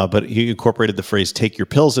 but he incorporated the phrase "take your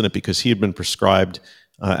pills" in it because he had been prescribed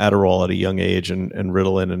Adderall at a young age and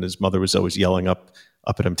Ritalin, and his mother was always yelling up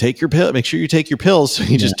at him, "Take your pill, make sure you take your pills." So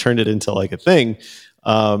he just turned it into like a thing.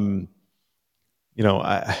 I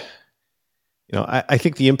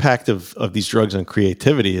think the impact of these drugs on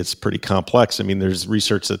creativity is pretty complex. I mean, there's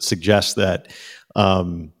research that suggests that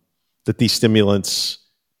these stimulants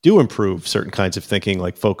do improve certain kinds of thinking,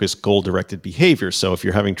 like focused, goal-directed behavior. So if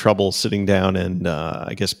you're having trouble sitting down and,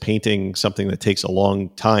 painting something that takes a long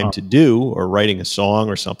time to do, or writing a song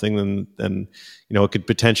or something, then it could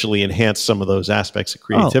potentially enhance some of those aspects of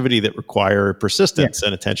creativity that require persistence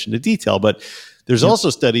and attention to detail. But there's also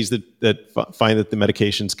studies that find that the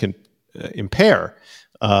medications can impair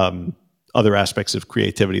other aspects of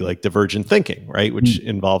creativity, like divergent thinking, right, which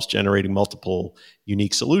involves generating multiple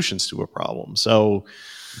unique solutions to a problem. So,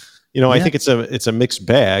 I think it's a mixed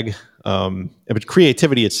bag. But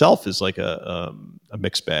creativity itself is like a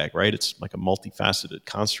mixed bag, right? It's like a multifaceted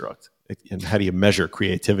construct. And how do you measure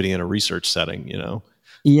creativity in a research setting?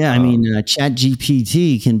 Yeah, I mean,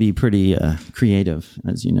 ChatGPT can be pretty creative,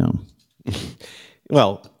 as you know.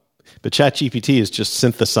 Well, but ChatGPT is just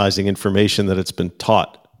synthesizing information that it's been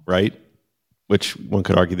taught, right? Which one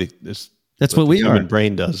could argue that's what we are. The human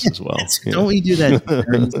brain does as well. Don't we do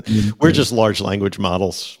that? We're just large language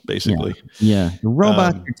models, basically. Yeah. The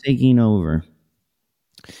robots are taking over.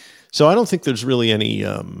 So I don't think there's really any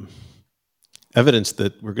evidence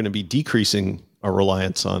that we're going to be decreasing our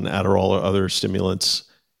reliance on Adderall or other stimulants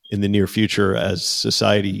in the near future as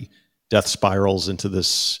society death spirals into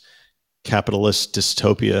this capitalist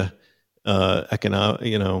dystopia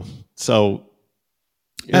economic, So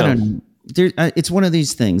I don't know. It's one of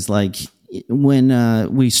these things, like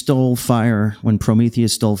when we stole fire, when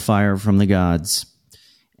Prometheus stole fire from the gods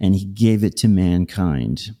and he gave it to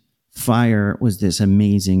mankind. Fire was this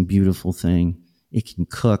amazing, beautiful thing. It can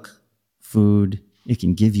cook food. It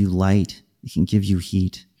can give you light. It can give you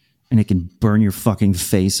heat. and it can burn your fucking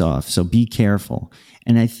face off. So be careful.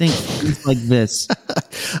 And I think things like this.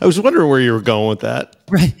 I was wondering where you were going with that.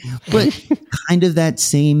 Right. But kind of that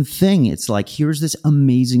same thing. It's like, here's this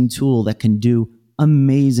amazing tool that can do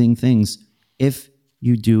amazing things if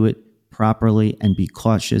you do it properly and be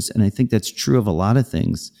cautious. And I think that's true of a lot of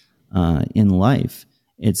things in life.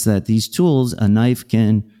 It's that these tools, a knife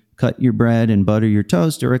can cut your bread and butter your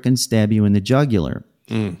toast, or it can stab you in the jugular.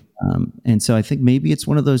 And so I think maybe it's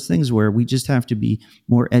one of those things where we just have to be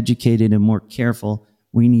more educated and more careful.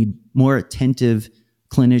 We need more attentive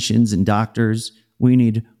clinicians and doctors. We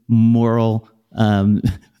need moral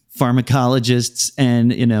pharmacologists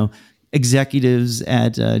and, executives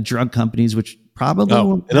at drug companies, which probably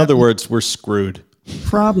won't in other words, we're screwed.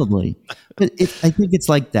 Probably. But I think it's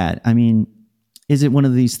like that. I mean, is it one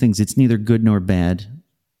of these things? It's neither good nor bad.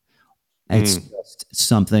 It's just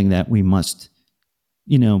something that we must,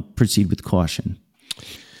 proceed with caution.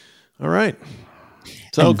 All right.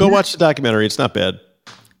 So go watch the documentary. It's not bad.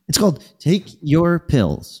 It's called Take Your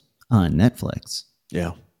Pills on Netflix.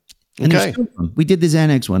 Yeah. Okay. We did the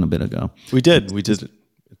Xanax one a bit ago. We did.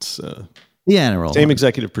 It's the Adderall. Same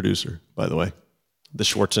executive producer, by the way. The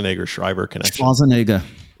Schwarzenegger-Schreiber connection. Schwarzenegger.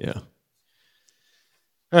 Yeah.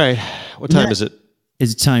 All right. What time is it?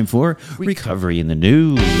 Is it time for Recovery in the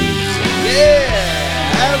News?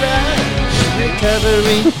 Yeah! All right!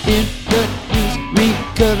 Recovery in the news.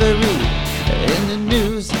 Recovery in the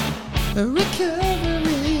news.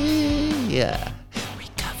 Recovery. Yeah.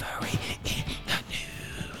 Recovery in the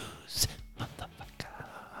news. Motherfucker.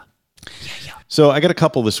 Yeah. So I got a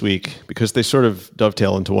couple this week because they sort of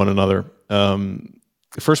dovetail into one another.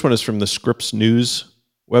 The first one is from the Scripps News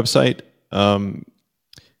website. I'm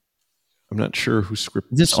not sure who Scripps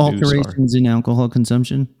News are. Is this alterations in alcohol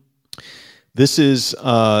consumption? This is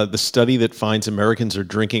the study that finds Americans are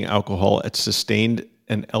drinking alcohol at sustained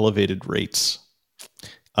and elevated rates.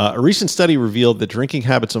 A recent study revealed that drinking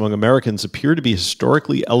habits among Americans appear to be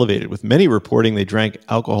historically elevated, with many reporting they drank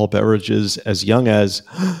alcohol beverages as young as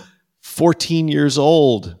 14 years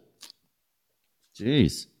old.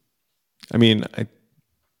 Jeez. I mean,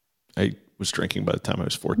 I was drinking by the time I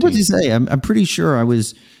was 14. What did you say? I'm pretty sure I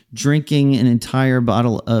was drinking an entire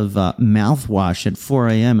bottle of mouthwash at 4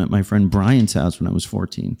 a.m. at my friend Brian's house when I was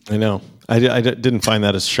 14. I know. I didn't find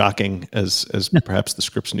that as shocking as perhaps the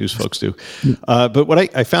Scripps News folks do. But what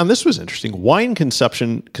I found this was interesting. Wine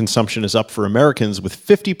consumption is up for Americans, with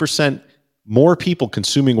 50% more people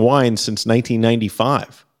consuming wine since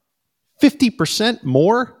 1995. 50%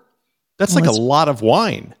 more? That's a lot of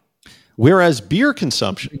wine. Whereas beer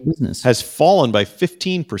consumption has fallen by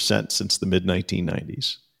 15% since the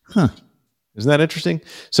mid-1990s. Huh. Isn't that interesting?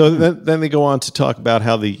 So then they go on to talk about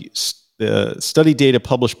how the study data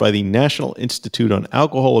published by the National Institute on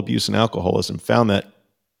Alcohol Abuse and Alcoholism found that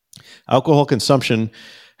alcohol consumption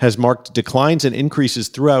has marked declines and increases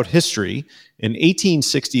throughout history. In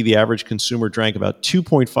 1860, the average consumer drank about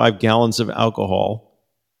 2.5 gallons of alcohol.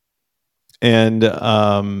 And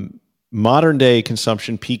modern day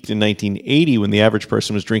consumption peaked in 1980 when the average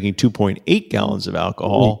person was drinking 2.8 gallons of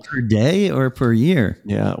alcohol. Wait, per day or per year?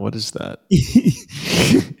 Yeah, what is that?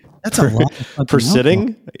 That's a lot. Per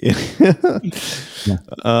sitting? Yeah.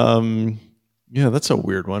 Yeah, that's a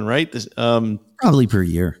weird one, right? Probably per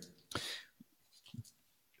year.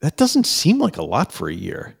 That doesn't seem like a lot for a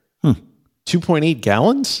year. 2.8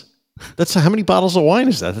 gallons? That's how many bottles of wine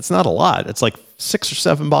is that? That's not a lot. It's like 6 or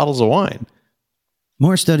 7 bottles of wine.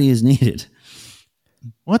 More study is needed.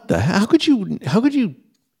 What the hell? How could you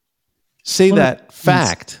say that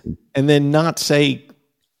fact and then not say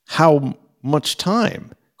how much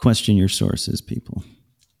time? Question your sources, people.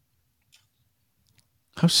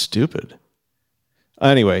 How stupid.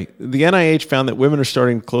 Anyway, the NIH found that women are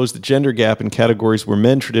starting to close the gender gap in categories where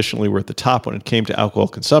men traditionally were at the top when it came to alcohol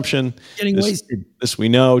consumption. Getting wasted. This we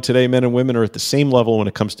know. Today, men and women are at the same level when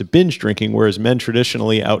it comes to binge drinking, whereas men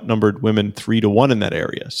traditionally outnumbered women 3-1 in that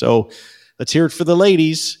area. So let's hear it for the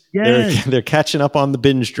ladies. Yes. They're catching up on the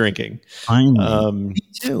binge drinking. Finally. Me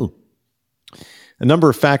too. A number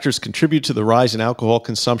of factors contribute to the rise in alcohol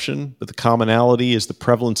consumption, but the commonality is the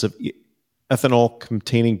prevalence of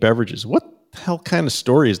ethanol-containing beverages. What the hell kind of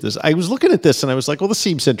story is this? I was looking at this and I was like, well, this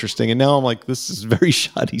seems interesting. And now I'm like, this is very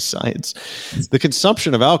shoddy science. The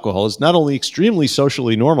consumption of alcohol is not only extremely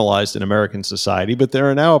socially normalized in American society, but there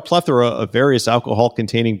are now a plethora of various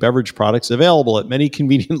alcohol-containing beverage products available at many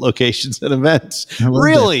convenient locations and events.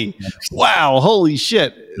 Really? Wow. Holy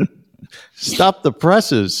shit. Stop the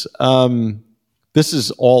presses. This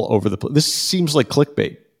is all over the place. This seems like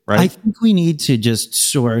clickbait, right? I think we need to just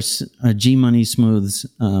source G Money Smooth's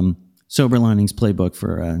Silver Linings Playbook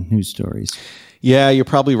for news stories. Yeah, you're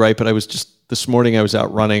probably right. But this morning I was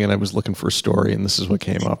out running and I was looking for a story, and this is what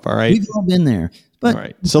came up. All right. We've all been there. But all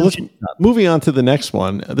right. So moving on to the next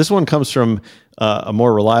one. This one comes from a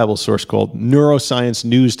more reliable source called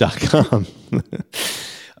neurosciencenews.com.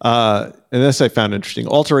 And this I found interesting.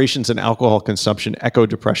 Alterations in alcohol consumption echo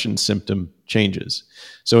depression symptom changes.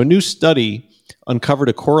 So a new study uncovered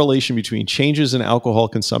a correlation between changes in alcohol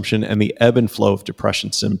consumption and the ebb and flow of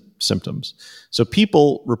depression symptoms. So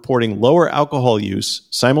people reporting lower alcohol use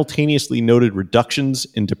simultaneously noted reductions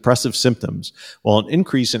in depressive symptoms, while an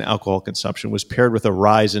increase in alcohol consumption was paired with a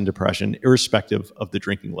rise in depression, irrespective of the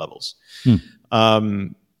drinking levels.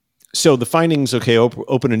 So the findings,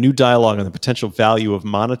 open a new dialogue on the potential value of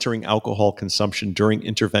monitoring alcohol consumption during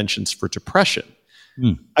interventions for depression.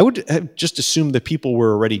 I would have just assumed that people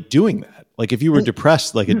were already doing that. Like if you were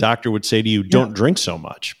depressed, like a doctor would say to you, don't drink so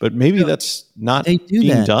much. But maybe that's not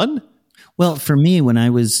being done. Well, for me, when I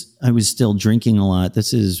was still drinking a lot,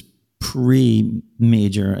 this is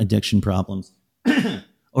pre-major addiction problems,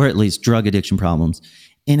 or at least drug addiction problems.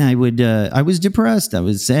 And I was depressed. I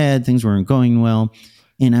was sad. Things weren't going well.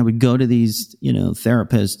 And I would go to these,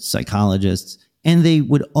 therapists, psychologists, and they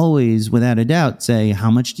would always, without a doubt, say, how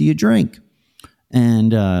much do you drink?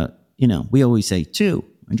 And, we always say 2.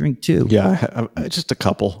 I drink 2. Yeah, just a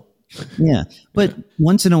couple. Yeah. But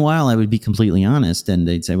once in a while, I would be completely honest, and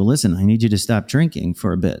they'd say, well, listen, I need you to stop drinking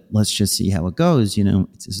for a bit. Let's just see how it goes.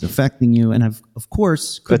 It's affecting you. And of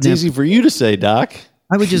course, that's easy for you to say, Doc.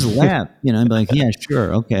 I would just laugh, and be like, yeah,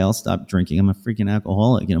 sure. Okay, I'll stop drinking. I'm a freaking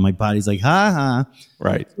alcoholic. My body's like, ha ha.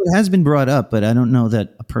 Right. So it has been brought up, but I don't know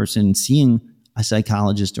that a person seeing a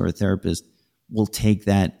psychologist or a therapist will take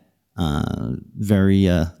that very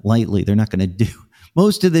lightly. They're not going to do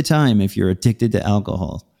most of the time. If you're addicted to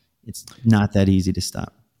alcohol, it's not that easy to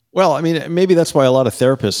stop. Well, I mean, maybe that's why a lot of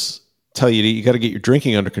therapists tell you got to get your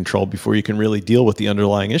drinking under control before you can really deal with the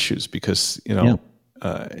underlying issues, because, and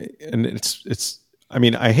it's, I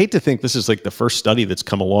mean, I hate to think this is like the first study that's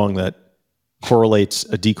come along that correlates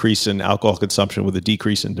a decrease in alcohol consumption with a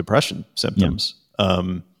decrease in depression symptoms. Yeah.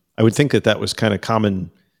 I would think that was kind of common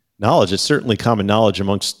knowledge. It's certainly common knowledge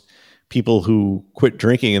amongst people who quit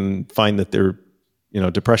drinking and find that their,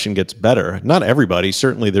 depression gets better. Not everybody.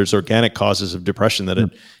 Certainly there's organic causes of depression that,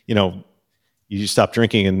 you stop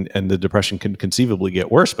drinking and the depression can conceivably get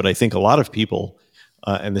worse. But I think a lot of people,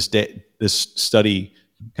 and this study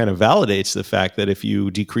kind of validates the fact that if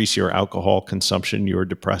you decrease your alcohol consumption, your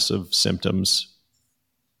depressive symptoms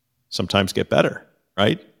sometimes get better,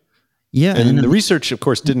 right? Yeah. And the research, of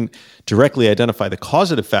course, didn't directly identify the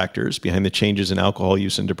causative factors behind the changes in alcohol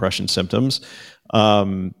use and depression symptoms.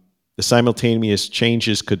 The simultaneous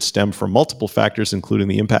changes could stem from multiple factors, including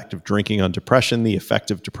the impact of drinking on depression, the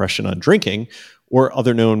effect of depression on drinking, or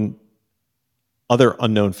other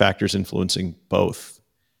unknown factors influencing both.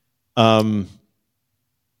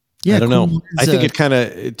 Yeah, I don't know. I think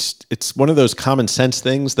it's one of those common sense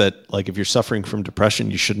things that, like, if you're suffering from depression,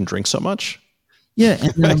 you shouldn't drink so much. Yeah.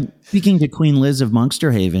 And speaking to Queen Liz of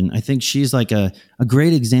Monkster Haven, I think she's like a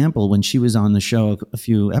great example. When she was on the show a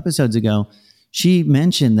few episodes ago, she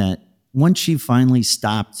mentioned that once she finally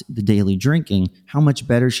stopped the daily drinking, how much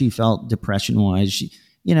better she felt depression wise.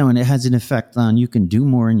 And it has an effect on, you can do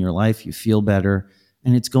more in your life. You feel better,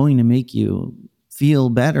 and it's going to make you feel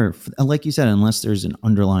better. Like you said, unless there's an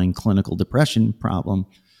underlying clinical depression problem,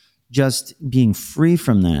 just being free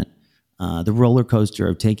from that, the roller coaster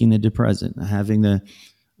of taking the depressant, having and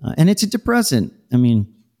it's a depressant. I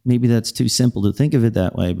mean, maybe that's too simple to think of it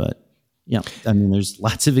that way, but yeah, I mean, there's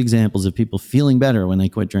lots of examples of people feeling better when they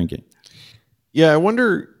quit drinking. Yeah. I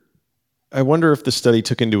wonder if the study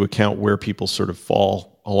took into account where people sort of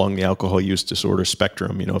fall along the alcohol use disorder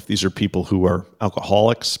spectrum. If these are people who are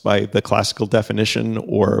alcoholics by the classical definition,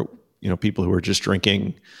 or, people who are just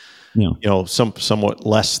drinking, somewhat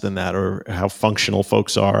less than that, or how functional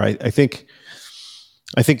folks are. I think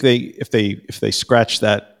if they scratch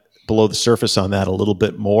that below the surface on that a little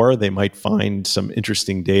bit more, they might find some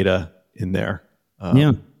interesting data in there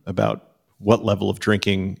about what level of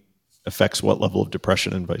drinking affects what level of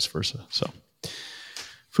depression and vice versa. So,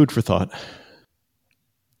 food for thought.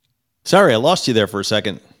 Sorry, I lost you there for a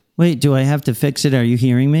second. Wait, do I have to fix it? Are you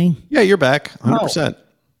hearing me? Yeah, you're back, 100%.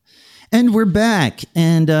 And we're back.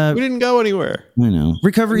 And we didn't go anywhere. I know.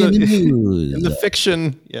 Recovery in the news. In the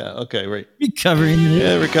fiction. Yeah, okay, right. Recovery in the news.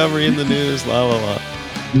 Yeah, recovery in the news. La, la, la.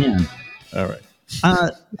 Yeah. All right.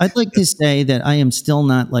 I'd like to say that I am still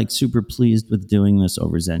not super pleased with doing this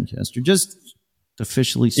over Zencastr. Just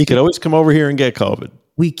officially speaking. You could always come over here and get COVID.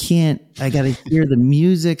 We can't. I got to hear the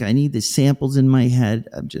music. I need the samples in my head.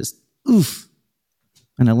 I'm just, oof.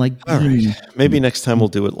 And I like All right. Maybe next time we'll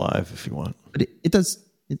do it live if you want. But it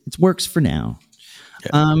works for now.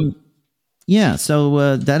 Yeah.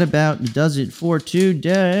 So that about does it for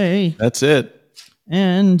today. That's it.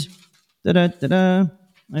 And I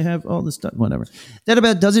have all the stuff. Whatever. That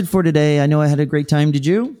about does it for today. I know I had a great time. Did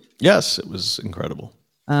you? Yes, it was incredible.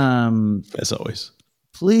 As always.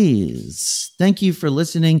 Please. Thank you for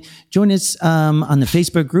listening. Join us on the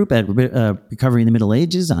Facebook group at Recovery in the Middle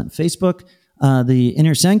Ages on Facebook. The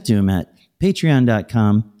Inner Sanctum at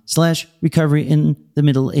patreon.com/Recovery in the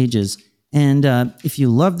Middle Ages. And if you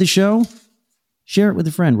love the show, share it with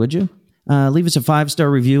a friend, would you? Leave us a 5-star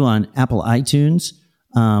review on Apple iTunes,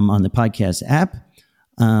 on the podcast app.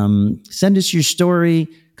 Send us your story.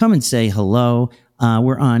 Come and say hello.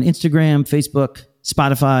 We're on Instagram, Facebook,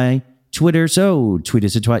 Spotify, Twitter. So tweet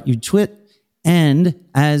us at what you twit. And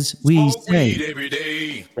as we say, every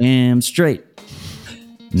day. damn straight.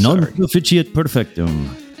 Non proficiat perfectum.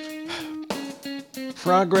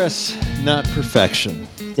 Progress, not perfection.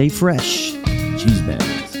 Stay fresh. Cheese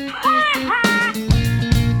bags.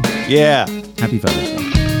 Yeah. Happy Father's Day.